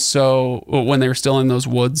 And so when they were still in those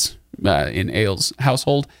woods in Eowl's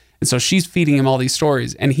household. And so she's feeding him all these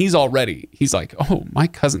stories, and he's like, oh, my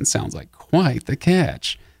cousin sounds like quite the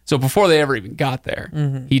catch. So before they ever even got there,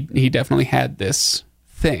 mm-hmm. he definitely had this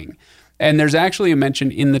thing. And there's actually a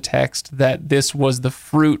mention in the text that this was the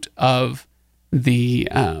fruit of the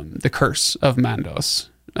curse of Mandos,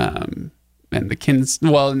 and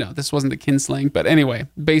this wasn't the kinslaying, but anyway,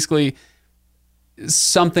 basically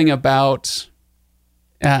something about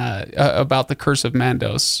the curse of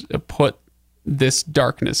Mandos put this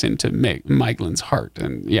darkness into Maeglin's heart.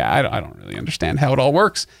 And yeah, I don't really understand how it all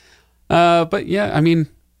works. But yeah, I mean,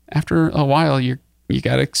 after a while, you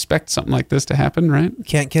got to expect something like this to happen, right? You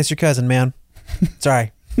can't kiss your cousin, man.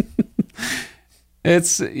 Sorry. We're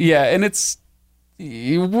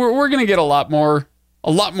going to get a lot more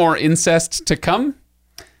incest to come.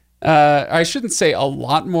 I shouldn't say a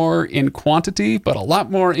lot more in quantity, but a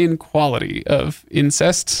lot more in quality of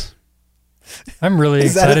incest. I'm really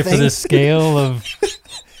excited for this scale of...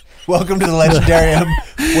 Welcome to the Legendarium,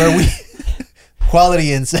 where we...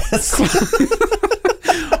 Quality incest.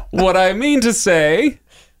 What I mean to say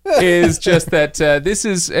is just that this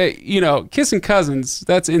is, kissing cousins,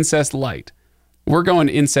 that's incest light. We're going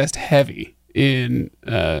incest heavy in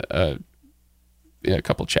a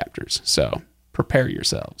couple chapters, so prepare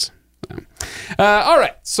yourselves. All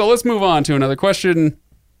right, so let's move on to another question.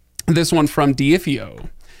 This one from Diifio.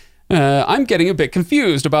 I'm getting a bit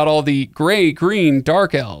confused about all the gray, green,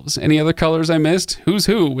 dark elves. Any other colors I missed? Who's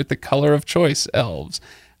who with the color of choice elves?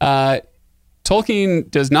 Tolkien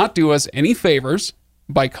does not do us any favors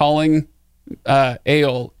by calling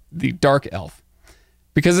Eowl the dark elf,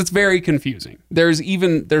 because it's very confusing.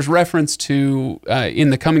 There's reference to in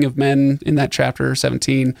the Coming of Men in that chapter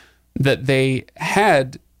 17 that they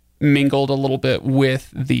had mingled a little bit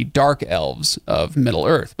with the dark elves of Middle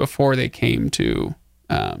Earth before they came to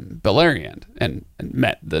Beleriand and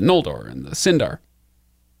met the Noldor and the Sindar.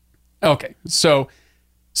 Okay, so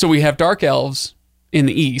we have dark elves in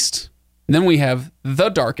the east, and then we have the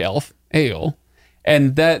dark elf, Eowl,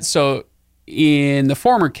 and so in the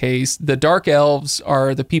former case, the dark elves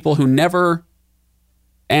are the people who never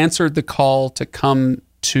answered the call to come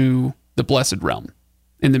to the Blessed Realm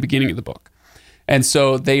in the beginning of the book. And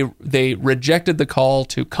so they rejected the call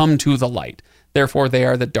to come to the light. Therefore, they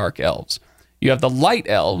are the dark elves. You have the light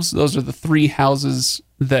elves. Those are the 3 houses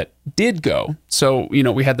that did go. So,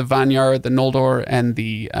 we had the Vanyar, the Noldor, and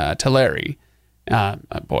the Teleri. I'm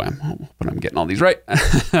hoping I'm getting all these right.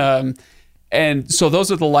 And so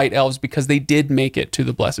those are the light elves because they did make it to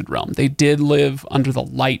the Blessed Realm. They did live under the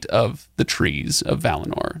light of the trees of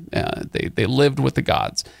Valinor. They lived with the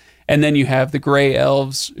gods. And then you have the gray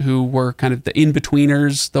elves who were kind of the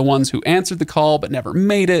in-betweeners, the ones who answered the call but never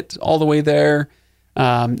made it all the way there.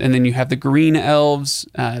 And then you have the green elves.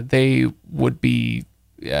 They would be,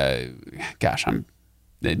 now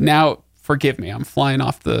forgive me. I'm flying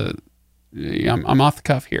off I'm off the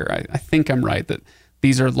cuff here. I think I'm right that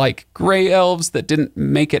these are like gray elves that didn't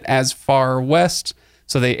make it as far west.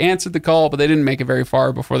 So they answered the call, but they didn't make it very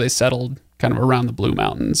far before they settled kind of around the Blue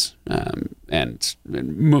Mountains, and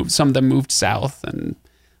moved. Some of them moved south, and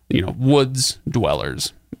woods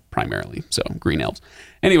dwellers primarily. So green elves.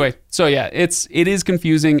 Anyway, so yeah, it is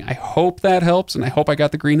confusing. I hope that helps, and I hope I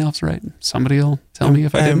got the green elves right. Somebody will tell me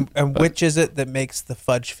if I didn't. And which is it that makes the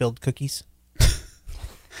fudge-filled cookies?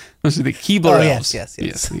 Those are the Keebler elves. Yes.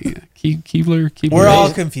 Keebler. We're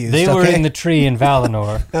all confused. They were in the tree in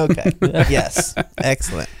Valinor. Okay. Yes.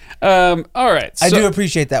 Excellent. All right. I do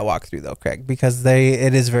appreciate that walkthrough though, Craig, because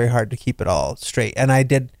it is very hard to keep it all straight. And I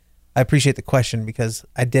appreciate the question because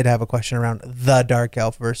I did have a question around the dark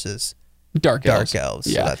elf versus dark elves. elves.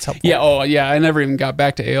 Yeah, So that's helpful. Yeah. Oh, yeah. I never even got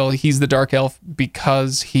back to Ale. He's the dark elf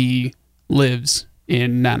because he lives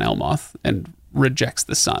in Nan Elmoth and rejects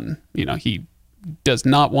the sun. You know, he does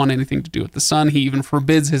not want anything to do with the sun. He even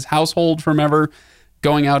forbids his household from ever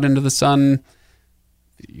going out into the sun.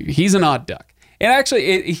 He's an odd duck. And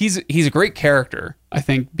actually, he's a great character, I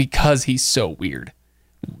think, because he's so weird.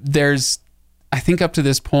 There's, I think up to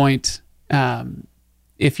this point,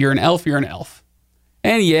 if you're an elf, you're an elf.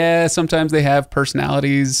 And yeah, sometimes they have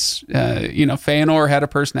personalities. You know, Feanor had a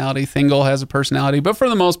personality. Thingol has a personality. But for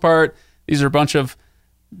the most part, these are a bunch of,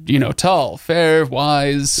 you know, tall, fair,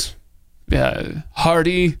 wise,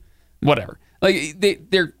 hardy, whatever. Like,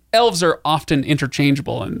 their elves are often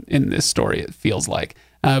interchangeable in this story, it feels like.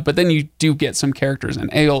 But then you do get some characters,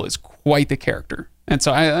 and Egil is quite the character. And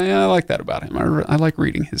so I like that about him. I like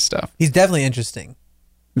reading his stuff. He's definitely interesting.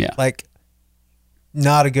 Yeah. Like,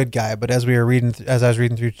 not a good guy, but as I was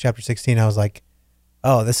reading through chapter 16, I was like,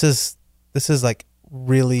 oh, this is like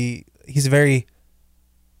really, he's a very,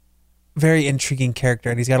 very intriguing character,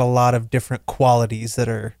 and he's got a lot of different qualities that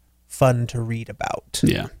are fun to read about.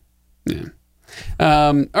 Yeah. Yeah.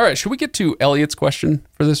 All right. Should we get to Elliot's question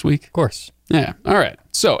for this week? Of course. Yeah. All right.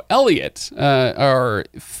 So Elliot, our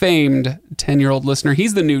famed 10-year-old listener,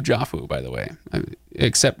 he's the new Jaffu, by the way,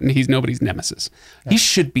 except he's nobody's nemesis. He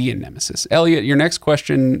should be in Nemesis. Elliot, your next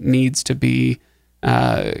question needs to be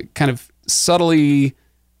kind of subtly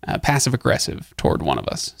passive-aggressive toward one of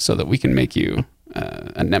us so that we can make you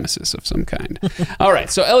a nemesis of some kind. All right.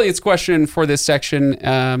 So Elliot's question for this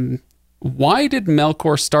section, why did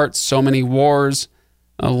Melkor start so many wars?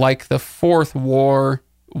 Like the fourth war,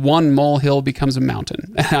 one molehill becomes a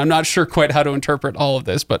mountain. I'm not sure quite how to interpret all of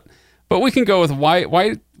this, but we can go with why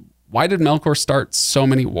did Melkor start so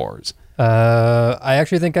many wars? I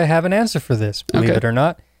actually think I have an answer for this, believe it or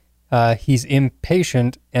not. He's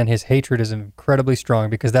impatient, and his hatred is incredibly strong,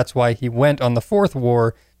 because that's why he went on the fourth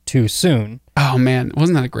war too soon. Oh man,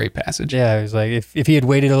 wasn't that a great passage? Yeah, it was like, if he had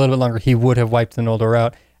waited a little bit longer, he would have wiped the Noldor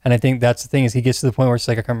out. And I think that's the thing, is he gets to the point where it's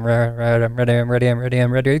like, I'm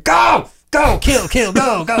ready. Go! Go! Kill!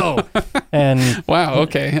 Go! And wow,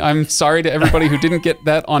 okay. I'm sorry to everybody who didn't get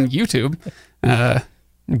that on YouTube.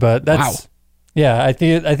 But that's, wow. Yeah, I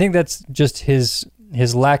think that's just his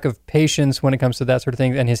lack of patience when it comes to that sort of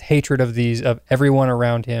thing, and his hatred of everyone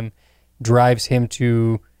around him drives him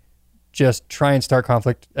to just try and start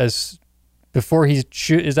conflict as before he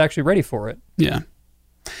is actually ready for it. Yeah.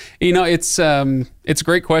 You know, it's a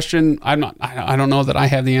great question. I don't know that I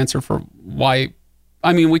have the answer for why.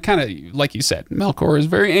 I mean, we kind of, like you said, Melkor is a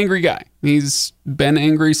very angry guy. He's been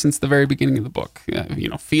angry since the very beginning of the book. You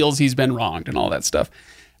know, feels he's been wronged and all that stuff.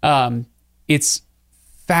 It's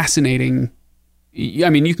fascinating. I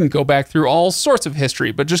mean, you can go back through all sorts of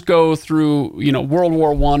history, but just go through, you know, World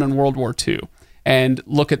War I and World War II and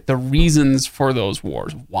look at the reasons for those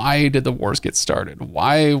wars. Why did the wars get started?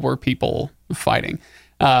 Why were people fighting?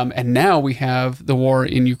 And now we have the war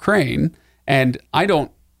in Ukraine, and I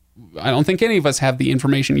don't think any of us have the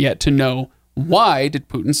information yet to know why did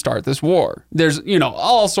Putin start this war. There's, you know,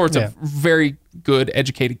 all sorts of very good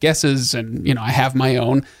educated guesses, and, you know, I have my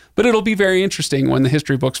own, but it'll be very interesting when the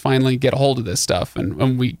history books finally get a hold of this stuff and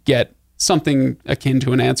when we get something akin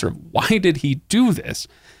to an answer of why did he do this?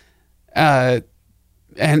 And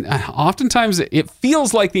oftentimes it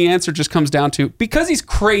feels like the answer just comes down to because he's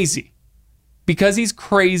crazy. Because he's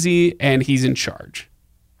crazy and he's in charge,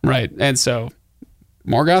 right? And so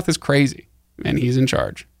Morgoth is crazy and he's in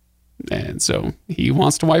charge. And so he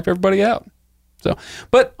wants to wipe everybody out. So,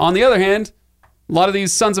 but on the other hand, a lot of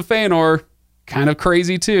these sons of Feanor kind of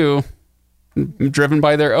crazy too, driven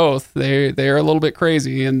by their oath. They're a little bit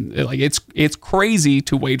crazy, and like it's crazy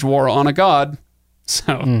to wage war on a god.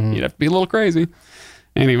 So you'd have to be a little crazy.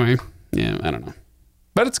 Anyway, yeah, I don't know.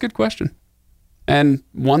 But it's a good question. And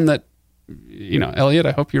one that, you know, Elliot,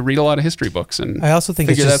 I hope you read a lot of history books and I also think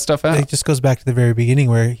figure that stuff out. It just goes back to the very beginning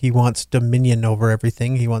where he wants dominion over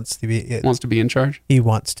everything. He wants to be in charge. He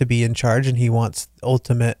wants to be in charge, and he wants the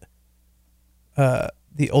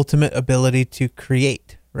ultimate ability to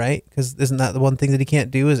create, right? Because isn't that the one thing that he can't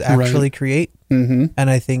do is actually create? Mm-hmm. And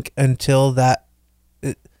I think until that,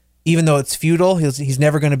 even though it's futile, he's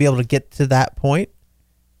never going to be able to get to that point.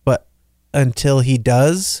 But until he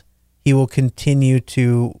does, he will continue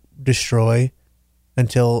to destroy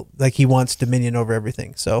until, like, he wants dominion over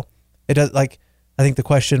everything. So it does, like, I think the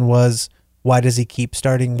question was, why does he keep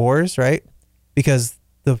starting wars, right? Because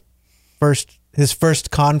his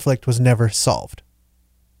first conflict was never solved.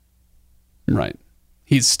 Right.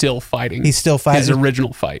 He's still fighting. His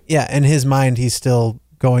original fight. Yeah, in his mind he's still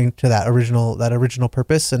going to that original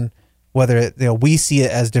purpose, and whether it, we see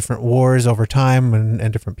it as different wars over time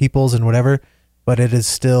and different peoples and whatever, but it is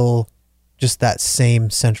still just that same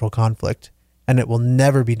central conflict, and it will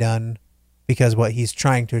never be done because what he's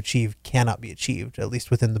trying to achieve cannot be achieved, at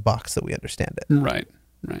least within the box that we understand it. Right.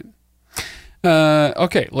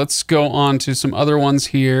 Okay, let's go on to some other ones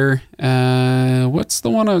here. What's the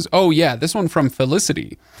one I was... Oh, yeah, this one from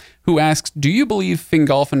Felicity, who asks, do you believe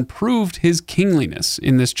Fingolfin proved his kingliness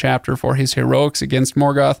in this chapter for his heroics against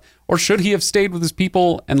Morgoth, or should he have stayed with his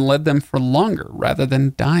people and led them for longer rather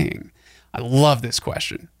than dying? I love this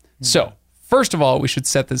question. So, first of all, we should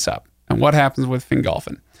set this up. And what happens with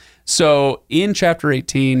Fingolfin? So, in chapter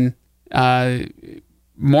 18,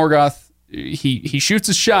 Morgoth, he shoots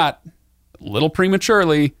a shot a little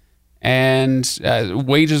prematurely and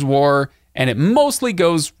wages war, and it mostly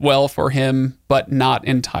goes well for him, but not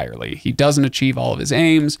entirely. He doesn't achieve all of his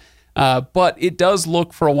aims, but it does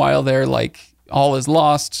look for a while there like all is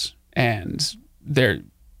lost, and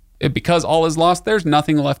because all is lost, there's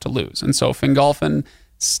nothing left to lose. And so Fingolfin,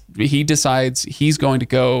 he decides he's going to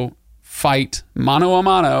go fight mano a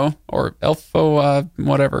mano, or elfo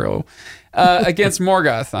whatever, against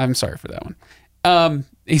Morgoth. I'm sorry for that one.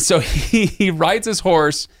 So he rides his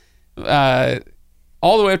horse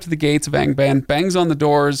all the way up to the gates of Angband, bangs on the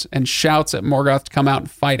doors, and shouts at Morgoth to come out and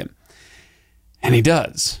fight him. And he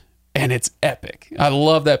does. And it's epic. I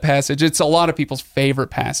love that passage. It's a lot of people's favorite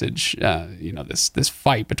passage, this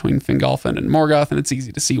fight between Fingolfin and Morgoth, and it's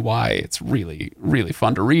easy to see why. It's really, really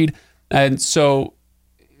fun to read. And so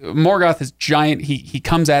Morgoth is giant. He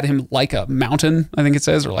comes at him like a mountain, I think it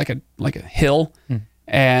says, or like a hill.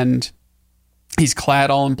 And he's clad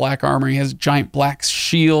all in black armor. He has a giant black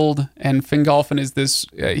shield, and Fingolfin is this,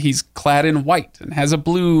 he's clad in white and has a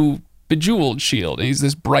blue bejeweled shield. And he's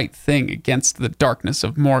this bright thing against the darkness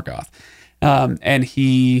of Morgoth. So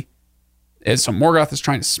Morgoth is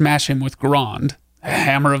trying to smash him with Grond, a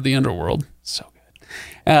hammer of the underworld. So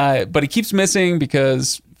good. But he keeps missing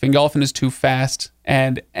because Fingolfin is too fast.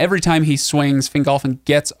 And every time he swings, Fingolfin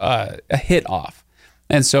gets a hit off.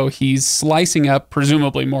 And so he's slicing up,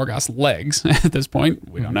 presumably, Morgoth's legs at this point.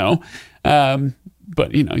 We don't know.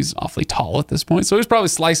 But, he's awfully tall at this point. So he's probably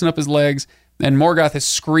slicing up his legs. And Morgoth is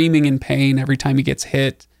screaming in pain every time he gets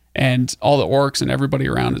hit. And all the orcs and everybody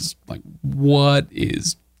around is like, what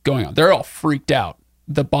is going on? They're all freaked out.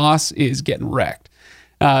 The boss is getting wrecked.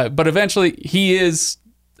 But eventually, he is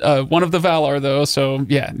one of the Valar, though. So,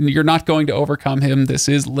 yeah, you're not going to overcome him. This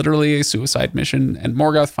is literally a suicide mission. And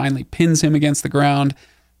Morgoth finally pins him against the ground.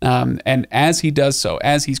 And as he does so,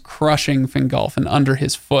 as he's crushing Fingolfin under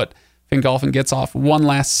his foot, Fingolfin gets off one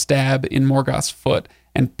last stab in Morgoth's foot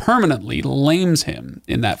and lames him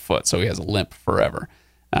in that foot. So he has a limp forever.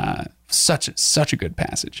 Such a good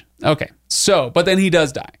passage. Okay, but then he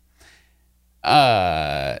does die.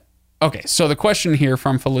 Okay, so the question here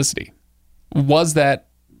from Felicity, was that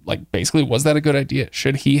a good idea?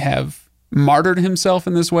 Should he have martyred himself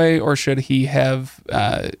in this way, or should he have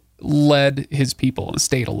led his people and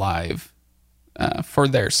stayed alive for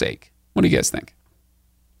their sake? What do you guys think?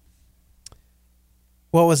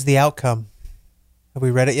 What was the outcome? Have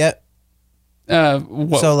we read it yet?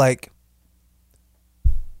 So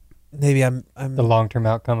maybe I'm the long-term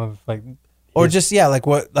outcome of or just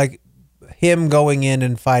him going in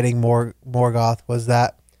and fighting Morgoth, was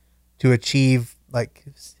that to achieve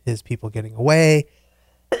his people getting away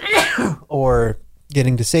or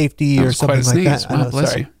getting to safety or something like that? Wow,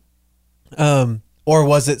 bless you. Or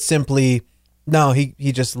was it simply no?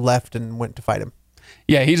 He just left and went to fight him.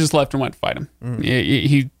 Yeah, he just left and went to fight him.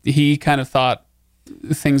 He kind of thought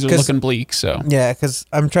things are looking bleak. So yeah, because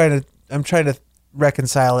I'm trying to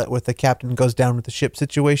reconcile it with the captain goes down with the ship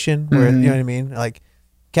situation, where you know what I mean.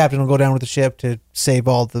 Captain will go down with the ship to save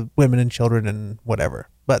all the women and children and whatever.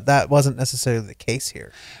 But that wasn't necessarily the case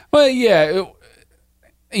here. Well, yeah,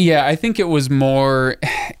 I think it was more.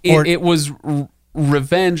 It was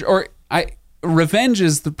revenge, revenge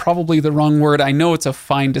is probably the wrong word. I know it's a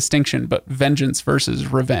fine distinction, but vengeance versus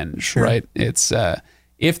revenge, sure. Right? It's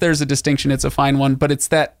if there's a distinction, it's a fine one. But it's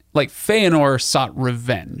that Feanor sought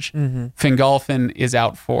revenge. Fingolfin is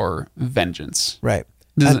out for vengeance, right?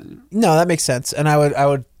 No, that makes sense. And I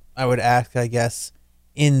would ask, I guess,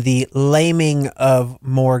 in the laming of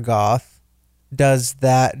Morgoth, does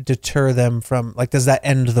that deter them from does that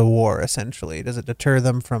end the war essentially? Does it deter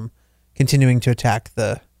them from continuing to attack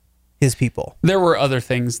his people? There were other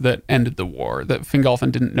things that ended the war that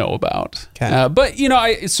Fingolfin didn't know about. Okay. But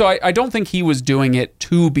I don't think he was doing it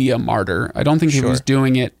to be a martyr. I don't think he was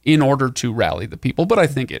doing it in order to rally the people, but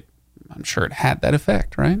I'm sure it had that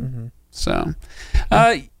effect, right? So,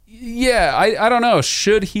 Yeah, I don't know.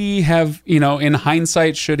 Should he have, in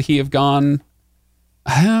hindsight, should he have gone?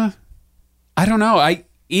 I don't know.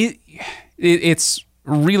 It's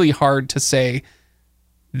really hard to say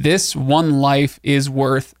this one life is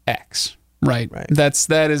worth X, right?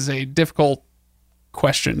 That is a difficult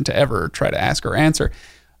question to ever try to ask or answer.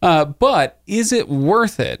 But is it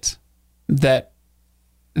worth it that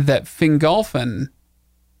Fingolfin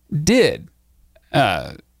did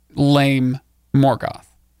lame Morgoth?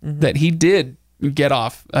 That he did get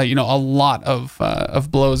off, a lot of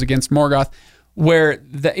blows against Morgoth, where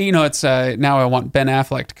it's now I want Ben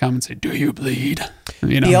Affleck to come and say, "Do you bleed?"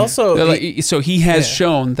 He also so he has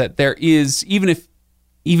shown that there is, even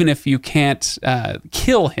if you can't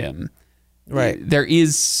kill him, right? There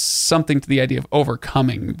is something to the idea of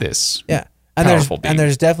overcoming this. Yeah, and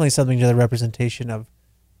there's definitely something to the representation of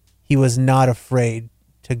he was not afraid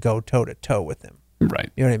to go toe to toe with him. Right.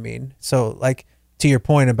 You know what I mean? So like to your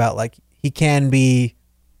point about like he can be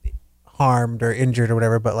harmed or injured or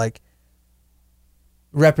whatever, but like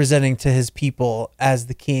representing to his people as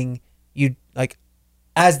the king,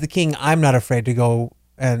 as the king, I'm not afraid to go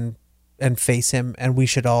and face him, and we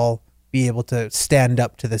should all be able to stand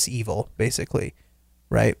up to this evil, basically,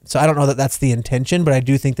 right? So I don't know that that's the intention, but I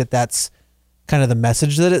do think that that's kind of the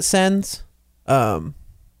message that it sends. So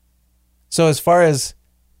as far as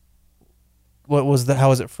how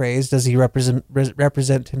was it phrased? Does he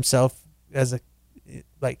represent himself as a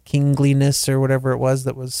like kingliness or whatever it was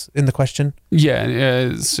that was in the question?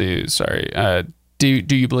 Yeah. Sorry. Do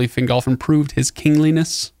you believe Fingolfin proved his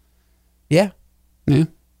kingliness? Yeah. Yeah.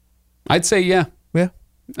 I'd say yeah. Yeah.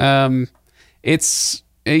 It's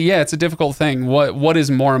a difficult thing. What is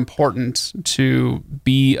more important, to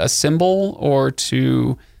be a symbol or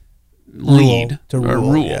to lead or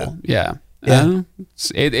rule? Yeah. Yeah.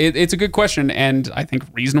 It's a good question, and I think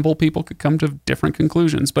reasonable people could come to different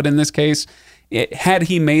conclusions. But in this case, had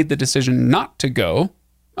he made the decision not to go,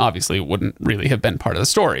 obviously it wouldn't really have been part of the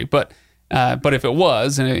story. But if it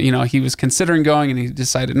was, and he was considering going and he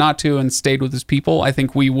decided not to and stayed with his people, I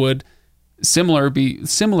think we would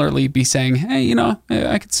similarly be saying, hey,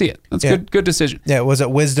 I could see it. That's good decision. Yeah. Was it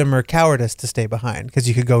wisdom or cowardice to stay behind? Because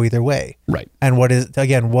you could go either way. Right. And what is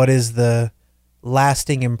the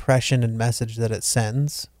lasting impression and message that it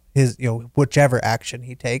sends? His, whichever action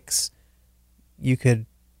he takes, you could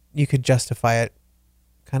justify it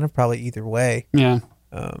kind of probably either way. Yeah.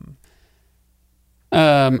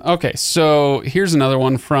 Okay, so here's another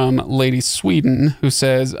one from Lady Sweden, who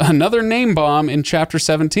says, another name bomb in chapter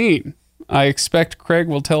 17. I expect Craig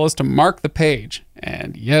will tell us to mark the page.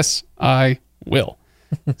 And yes, I will.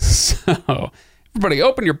 So everybody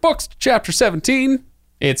open your books to chapter 17.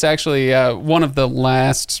 It's actually one of the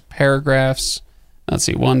last paragraphs. Let's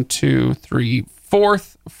see, 1, 2, 3,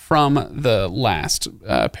 4th from the last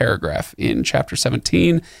paragraph in chapter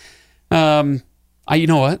 17. You know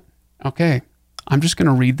what? Okay, I'm just going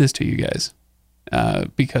to read this to you guys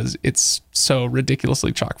because it's so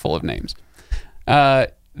ridiculously chock full of names.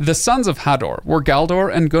 The sons of Hador were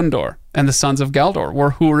Galdor and Gundor, and the sons of Galdor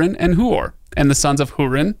were Hurin and Huor. And the sons of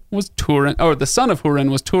Hurin was Turin, or the son of Hurin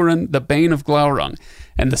was Turin, the bane of Glaurung.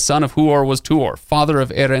 And the son of Huor was Tuor, father of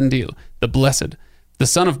Erendil, the blessed. The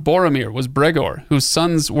son of Boromir was Bregor, whose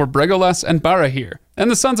sons were Bregolas and Barahir. And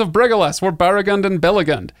the sons of Bregolas were Baragund and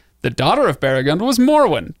Belegund. The daughter of Baragund was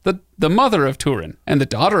Morwen, the mother of Turin. And the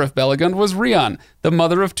daughter of Belegund was Rian, the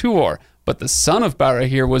mother of Tuor. But the son of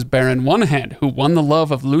Barahir was Baron Onehand, who won the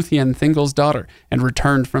love of Luthien Thingol's daughter and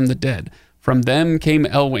returned from the dead. From them came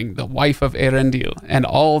Elwing, the wife of Erendil, and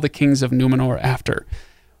all the kings of Numenor after.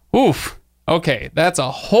 Oof. Okay, that's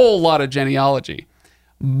a whole lot of genealogy.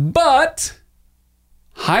 But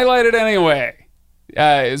highlight it anyway.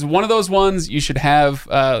 Is one of those ones you should have,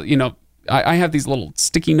 I have these little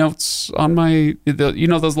sticky notes on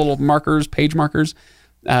those little markers, page markers.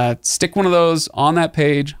 Stick one of those on that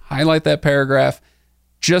page, highlight that paragraph,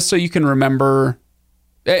 just so you can remember.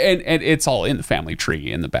 And it's all in the family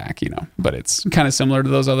tree in the back, but it's kind of similar to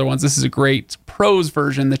those other ones. This is a great prose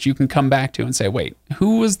version that you can come back to and say, wait,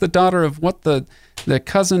 who was the daughter of what, the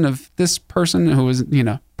cousin of this person who was,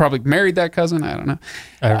 probably married that cousin? I don't know.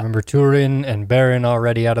 I remember Turin and Baron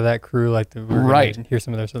already out of that crew. Like, right. Hear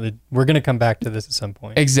some of their stuff. We're going to come back to this at some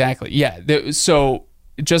point. Exactly. Yeah. So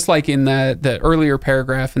just like in the earlier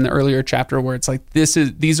paragraph in the earlier chapter where it's like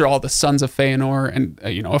these are all the sons of Feanor and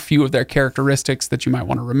a few of their characteristics that you might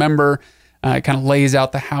want to remember. It kind of lays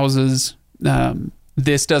out the houses.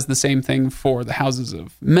 This does the same thing for the houses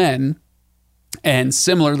of men. And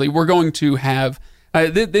similarly, we're going to have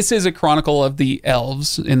this is a chronicle of the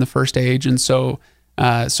elves in the First Age, and so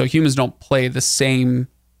humans don't play the same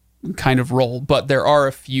kind of role, but there are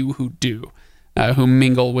a few who do, who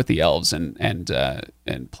mingle with the elves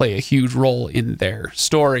and play a huge role in their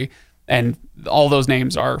story. And all those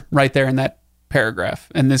names are right there in that paragraph.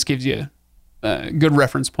 And this gives you a good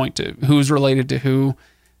reference point to who's related to who.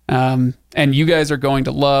 And you guys are going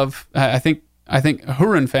to love, I think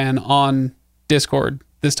Huron fan on Discord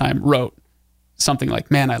this time wrote something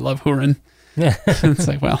like, "Man, I love Huron." It's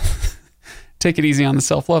like, well, take it easy on the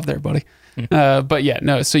self-love there, buddy. But yeah,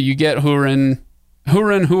 no, so you get Huron,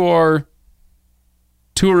 Huor,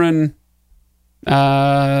 Turin,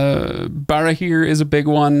 Barahir is a big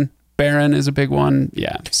one, Baron is a big one.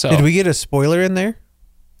 Yeah. So did we get a spoiler in there?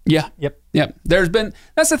 Yeah. Yep.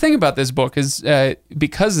 That's the thing about this book is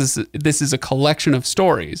because this is a collection of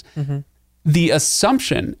stories, the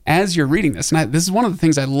assumption as you're reading this, and this is one of the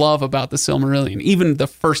things I love about the Silmarillion, even the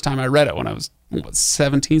first time I read it when I was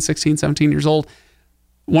 17 years old,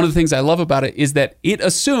 one of the things I love about it is that it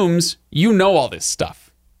assumes you know all this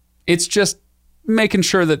stuff. It's just making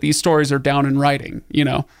sure that these stories are down in writing,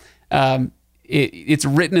 it's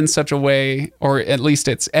written in such a way, or at least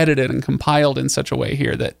it's edited and compiled in such a way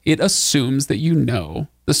here that it assumes that you know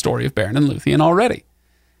the story of Beren and Luthien already.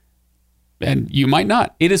 And you might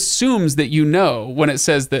not. It assumes that you know when it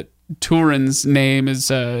says that Turin's name is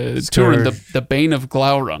Turin, the Bane of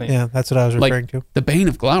Glaurung. Yeah, that's what I was referring to. The Bane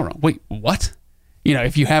of Glaurung. Wait, what?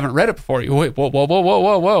 If you haven't read it before, you wait,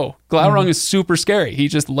 whoa. Glaurung is super scary. He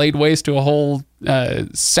just laid waste to a whole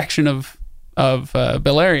section of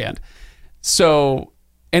Beleriand. So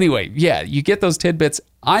anyway, yeah, you get those tidbits.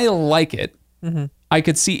 I like it. I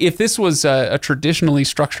could see if this was a traditionally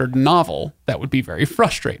structured novel, that would be very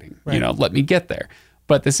frustrating. Right. Let me get there.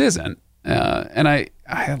 But this isn't. And I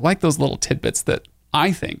like those little tidbits that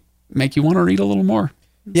I think make you want to read a little more.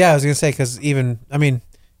 Yeah, I was going to say, because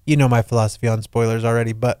you know my philosophy on spoilers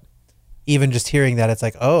already, but even just hearing that, it's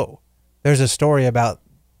like, oh, there's a story about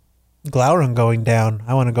Glaurung going down.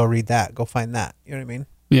 I want to go read that. Go find that. You know what I mean?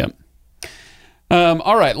 Yeah.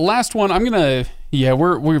 All right, last one.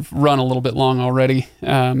 We've run a little bit long already.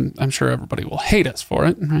 I'm sure everybody will hate us for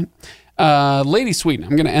it, right? Lady Sweden.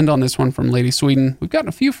 I'm going to end on this one from Lady Sweden. We've gotten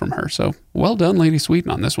a few from her, so well done, Lady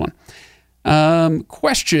Sweden, on this one.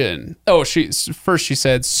 Question. She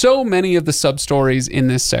said, so many of the sub-stories in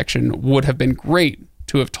this section would have been great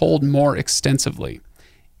to have told more extensively.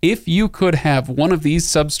 If you could have one of these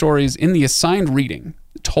sub-stories in the assigned reading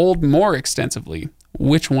told more extensively,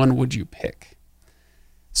 which one would you pick?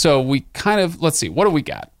 So we let's see, what do we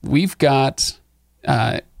got? We've got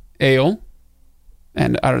Eöl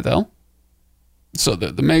and Aredel. So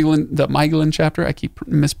the Maeglin chapter, I keep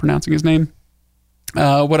mispronouncing his name.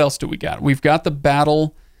 What else do we got? We've got the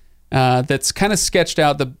battle that's kind of sketched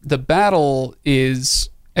out. The battle is,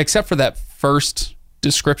 except for that first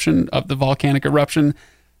description of the volcanic eruption,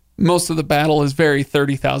 most of the battle is very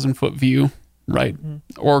 30,000 foot view, right?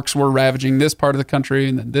 Mm-hmm. Orcs were ravaging this part of the country,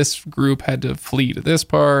 and then this group had to flee to this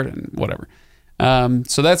part and whatever.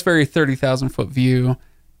 So that's very 30,000 foot view.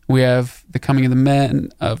 We have the coming of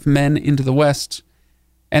the men into the west,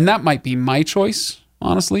 and that might be my choice.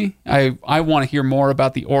 Honestly, I want to hear more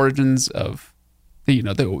about the origins of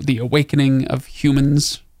the awakening of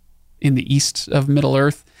humans in the east of Middle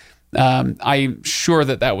Earth. I'm sure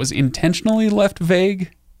that was intentionally left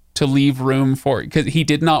vague to leave room for, because he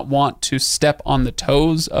did not want to step on the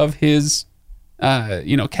toes of his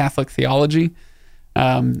Catholic theology,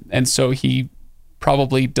 and so he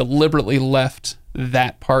probably deliberately left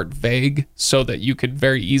that part vague so that you could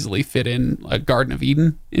very easily fit in a Garden of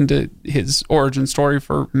Eden into his origin story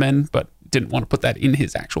for men, but didn't want to put that in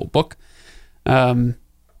his actual book. But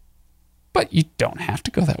you don't have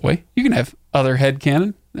to go that way. You can have other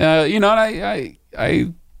headcanon. And I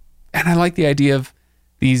like the idea of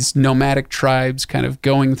these nomadic tribes kind of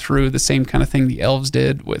going through the same kind of thing the elves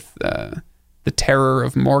did with the terror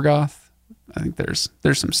of Morgoth. I think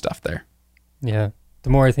there's some stuff there. Yeah. The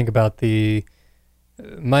more I think about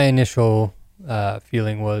my initial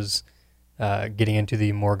feeling was getting into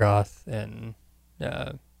the Morgoth and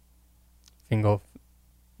Fingolfin.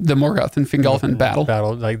 The Morgoth and Fingolfin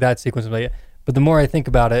battle. Like that sequence. But the more I think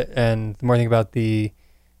about it, and the more I think about the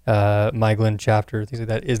Maeglin chapter, things like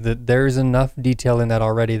that, is that there's enough detail in that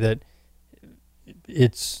already that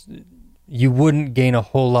you wouldn't gain a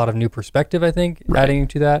whole lot of new perspective, I think, right, adding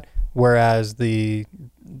to that. Whereas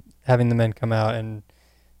having the men come out, and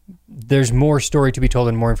there's more story to be told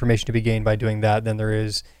and more information to be gained by doing that than there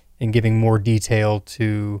is in giving more detail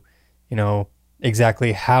to,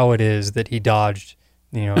 exactly how it is that he dodged,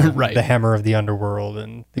 right, the hammer of the underworld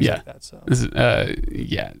and things like that. So this is,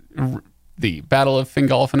 the Battle of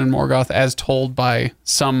Fingolfin and Morgoth as told by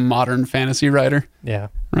some modern fantasy writer. Yeah.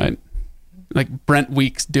 right? Like Brent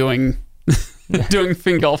Weeks doing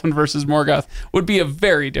Fingolfin versus Morgoth would be a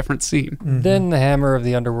very different scene. Then the Hammer of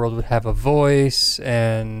the Underworld would have a voice,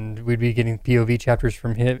 and we'd be getting POV chapters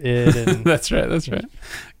from it. And That's right.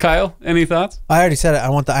 Kyle, any thoughts? I already said it. I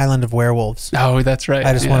want the island of werewolves. Oh, that's right.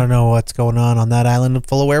 I just want to know what's going on that island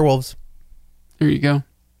full of werewolves. There you go.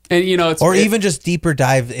 And even just deeper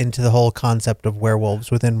dive into the whole concept of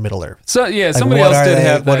werewolves within Middle Earth. So yeah, Like, somebody what else are did they?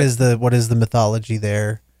 have that. What is the mythology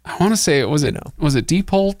there? I want to say was it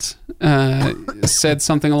Deepholt said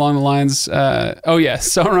something along the lines.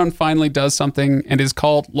 Sauron finally does something and is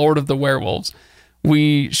called Lord of the Werewolves.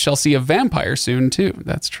 We shall see a vampire soon too.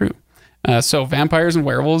 That's true. So vampires and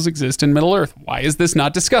werewolves exist in Middle Earth. Why is this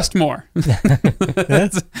not discussed more?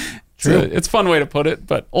 It's a fun way to put it,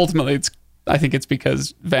 but ultimately I think it's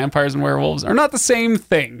because vampires and werewolves are not the same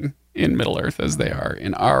thing in Middle Earth as they are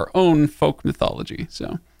in our own folk mythology.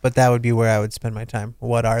 So, but that would be where I would spend my time.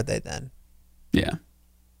 What are they then? Yeah.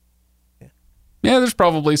 There's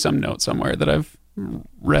probably some note somewhere that I've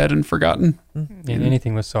read and forgotten.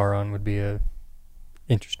 Anything with Sauron would be a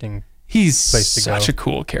interesting. He's place to such go. a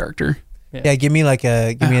cool character. Yeah, give me an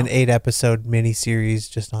 8-episode miniseries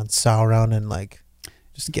just on Sauron and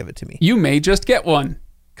just give it to me. You may just get one,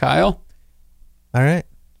 Kyle. All right.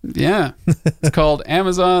 Yeah. It's called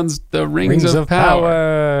Amazon's The Rings of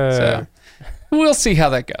Power. So we'll see how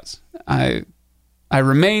that goes. I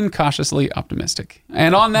remain cautiously optimistic.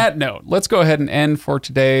 And on that note, let's go ahead and end for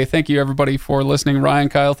today. Thank you, everybody, for listening. Ryan,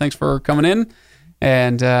 Kyle, thanks for coming in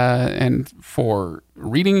and for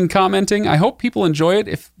reading and commenting. I hope people enjoy it.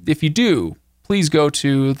 If you do, please go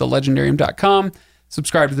to thelegendarium.com,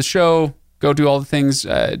 subscribe to the show, go do all the things,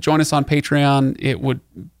 join us on Patreon. It would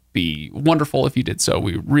be wonderful if you did so.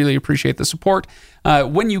 We really appreciate the support.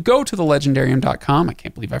 When you go to thelegendarium.com, I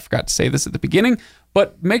can't believe I forgot to say this at the beginning,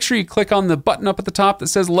 but make sure you click on the button up at the top that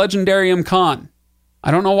says Legendarium Con.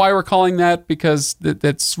 I don't know why we're calling that, because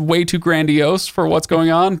that's way too grandiose for what's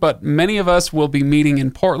going on, but many of us will be meeting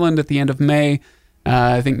in Portland at the end of May.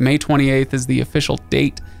 I think May 28th is the official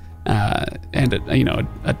date, and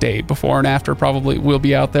a day before and after probably we'll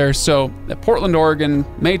be out there. So at Portland, Oregon,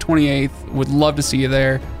 May 28th, would love to see you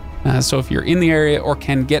there. So if you're in the area or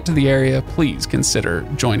can get to the area, please consider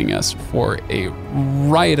joining us for a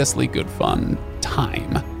riotously good fun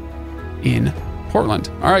time in Portland.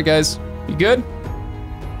 All right, guys, you good?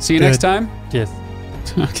 See you next time. Yes.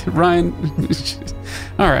 Okay, Ryan.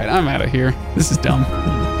 All right, I'm out of here. This is dumb.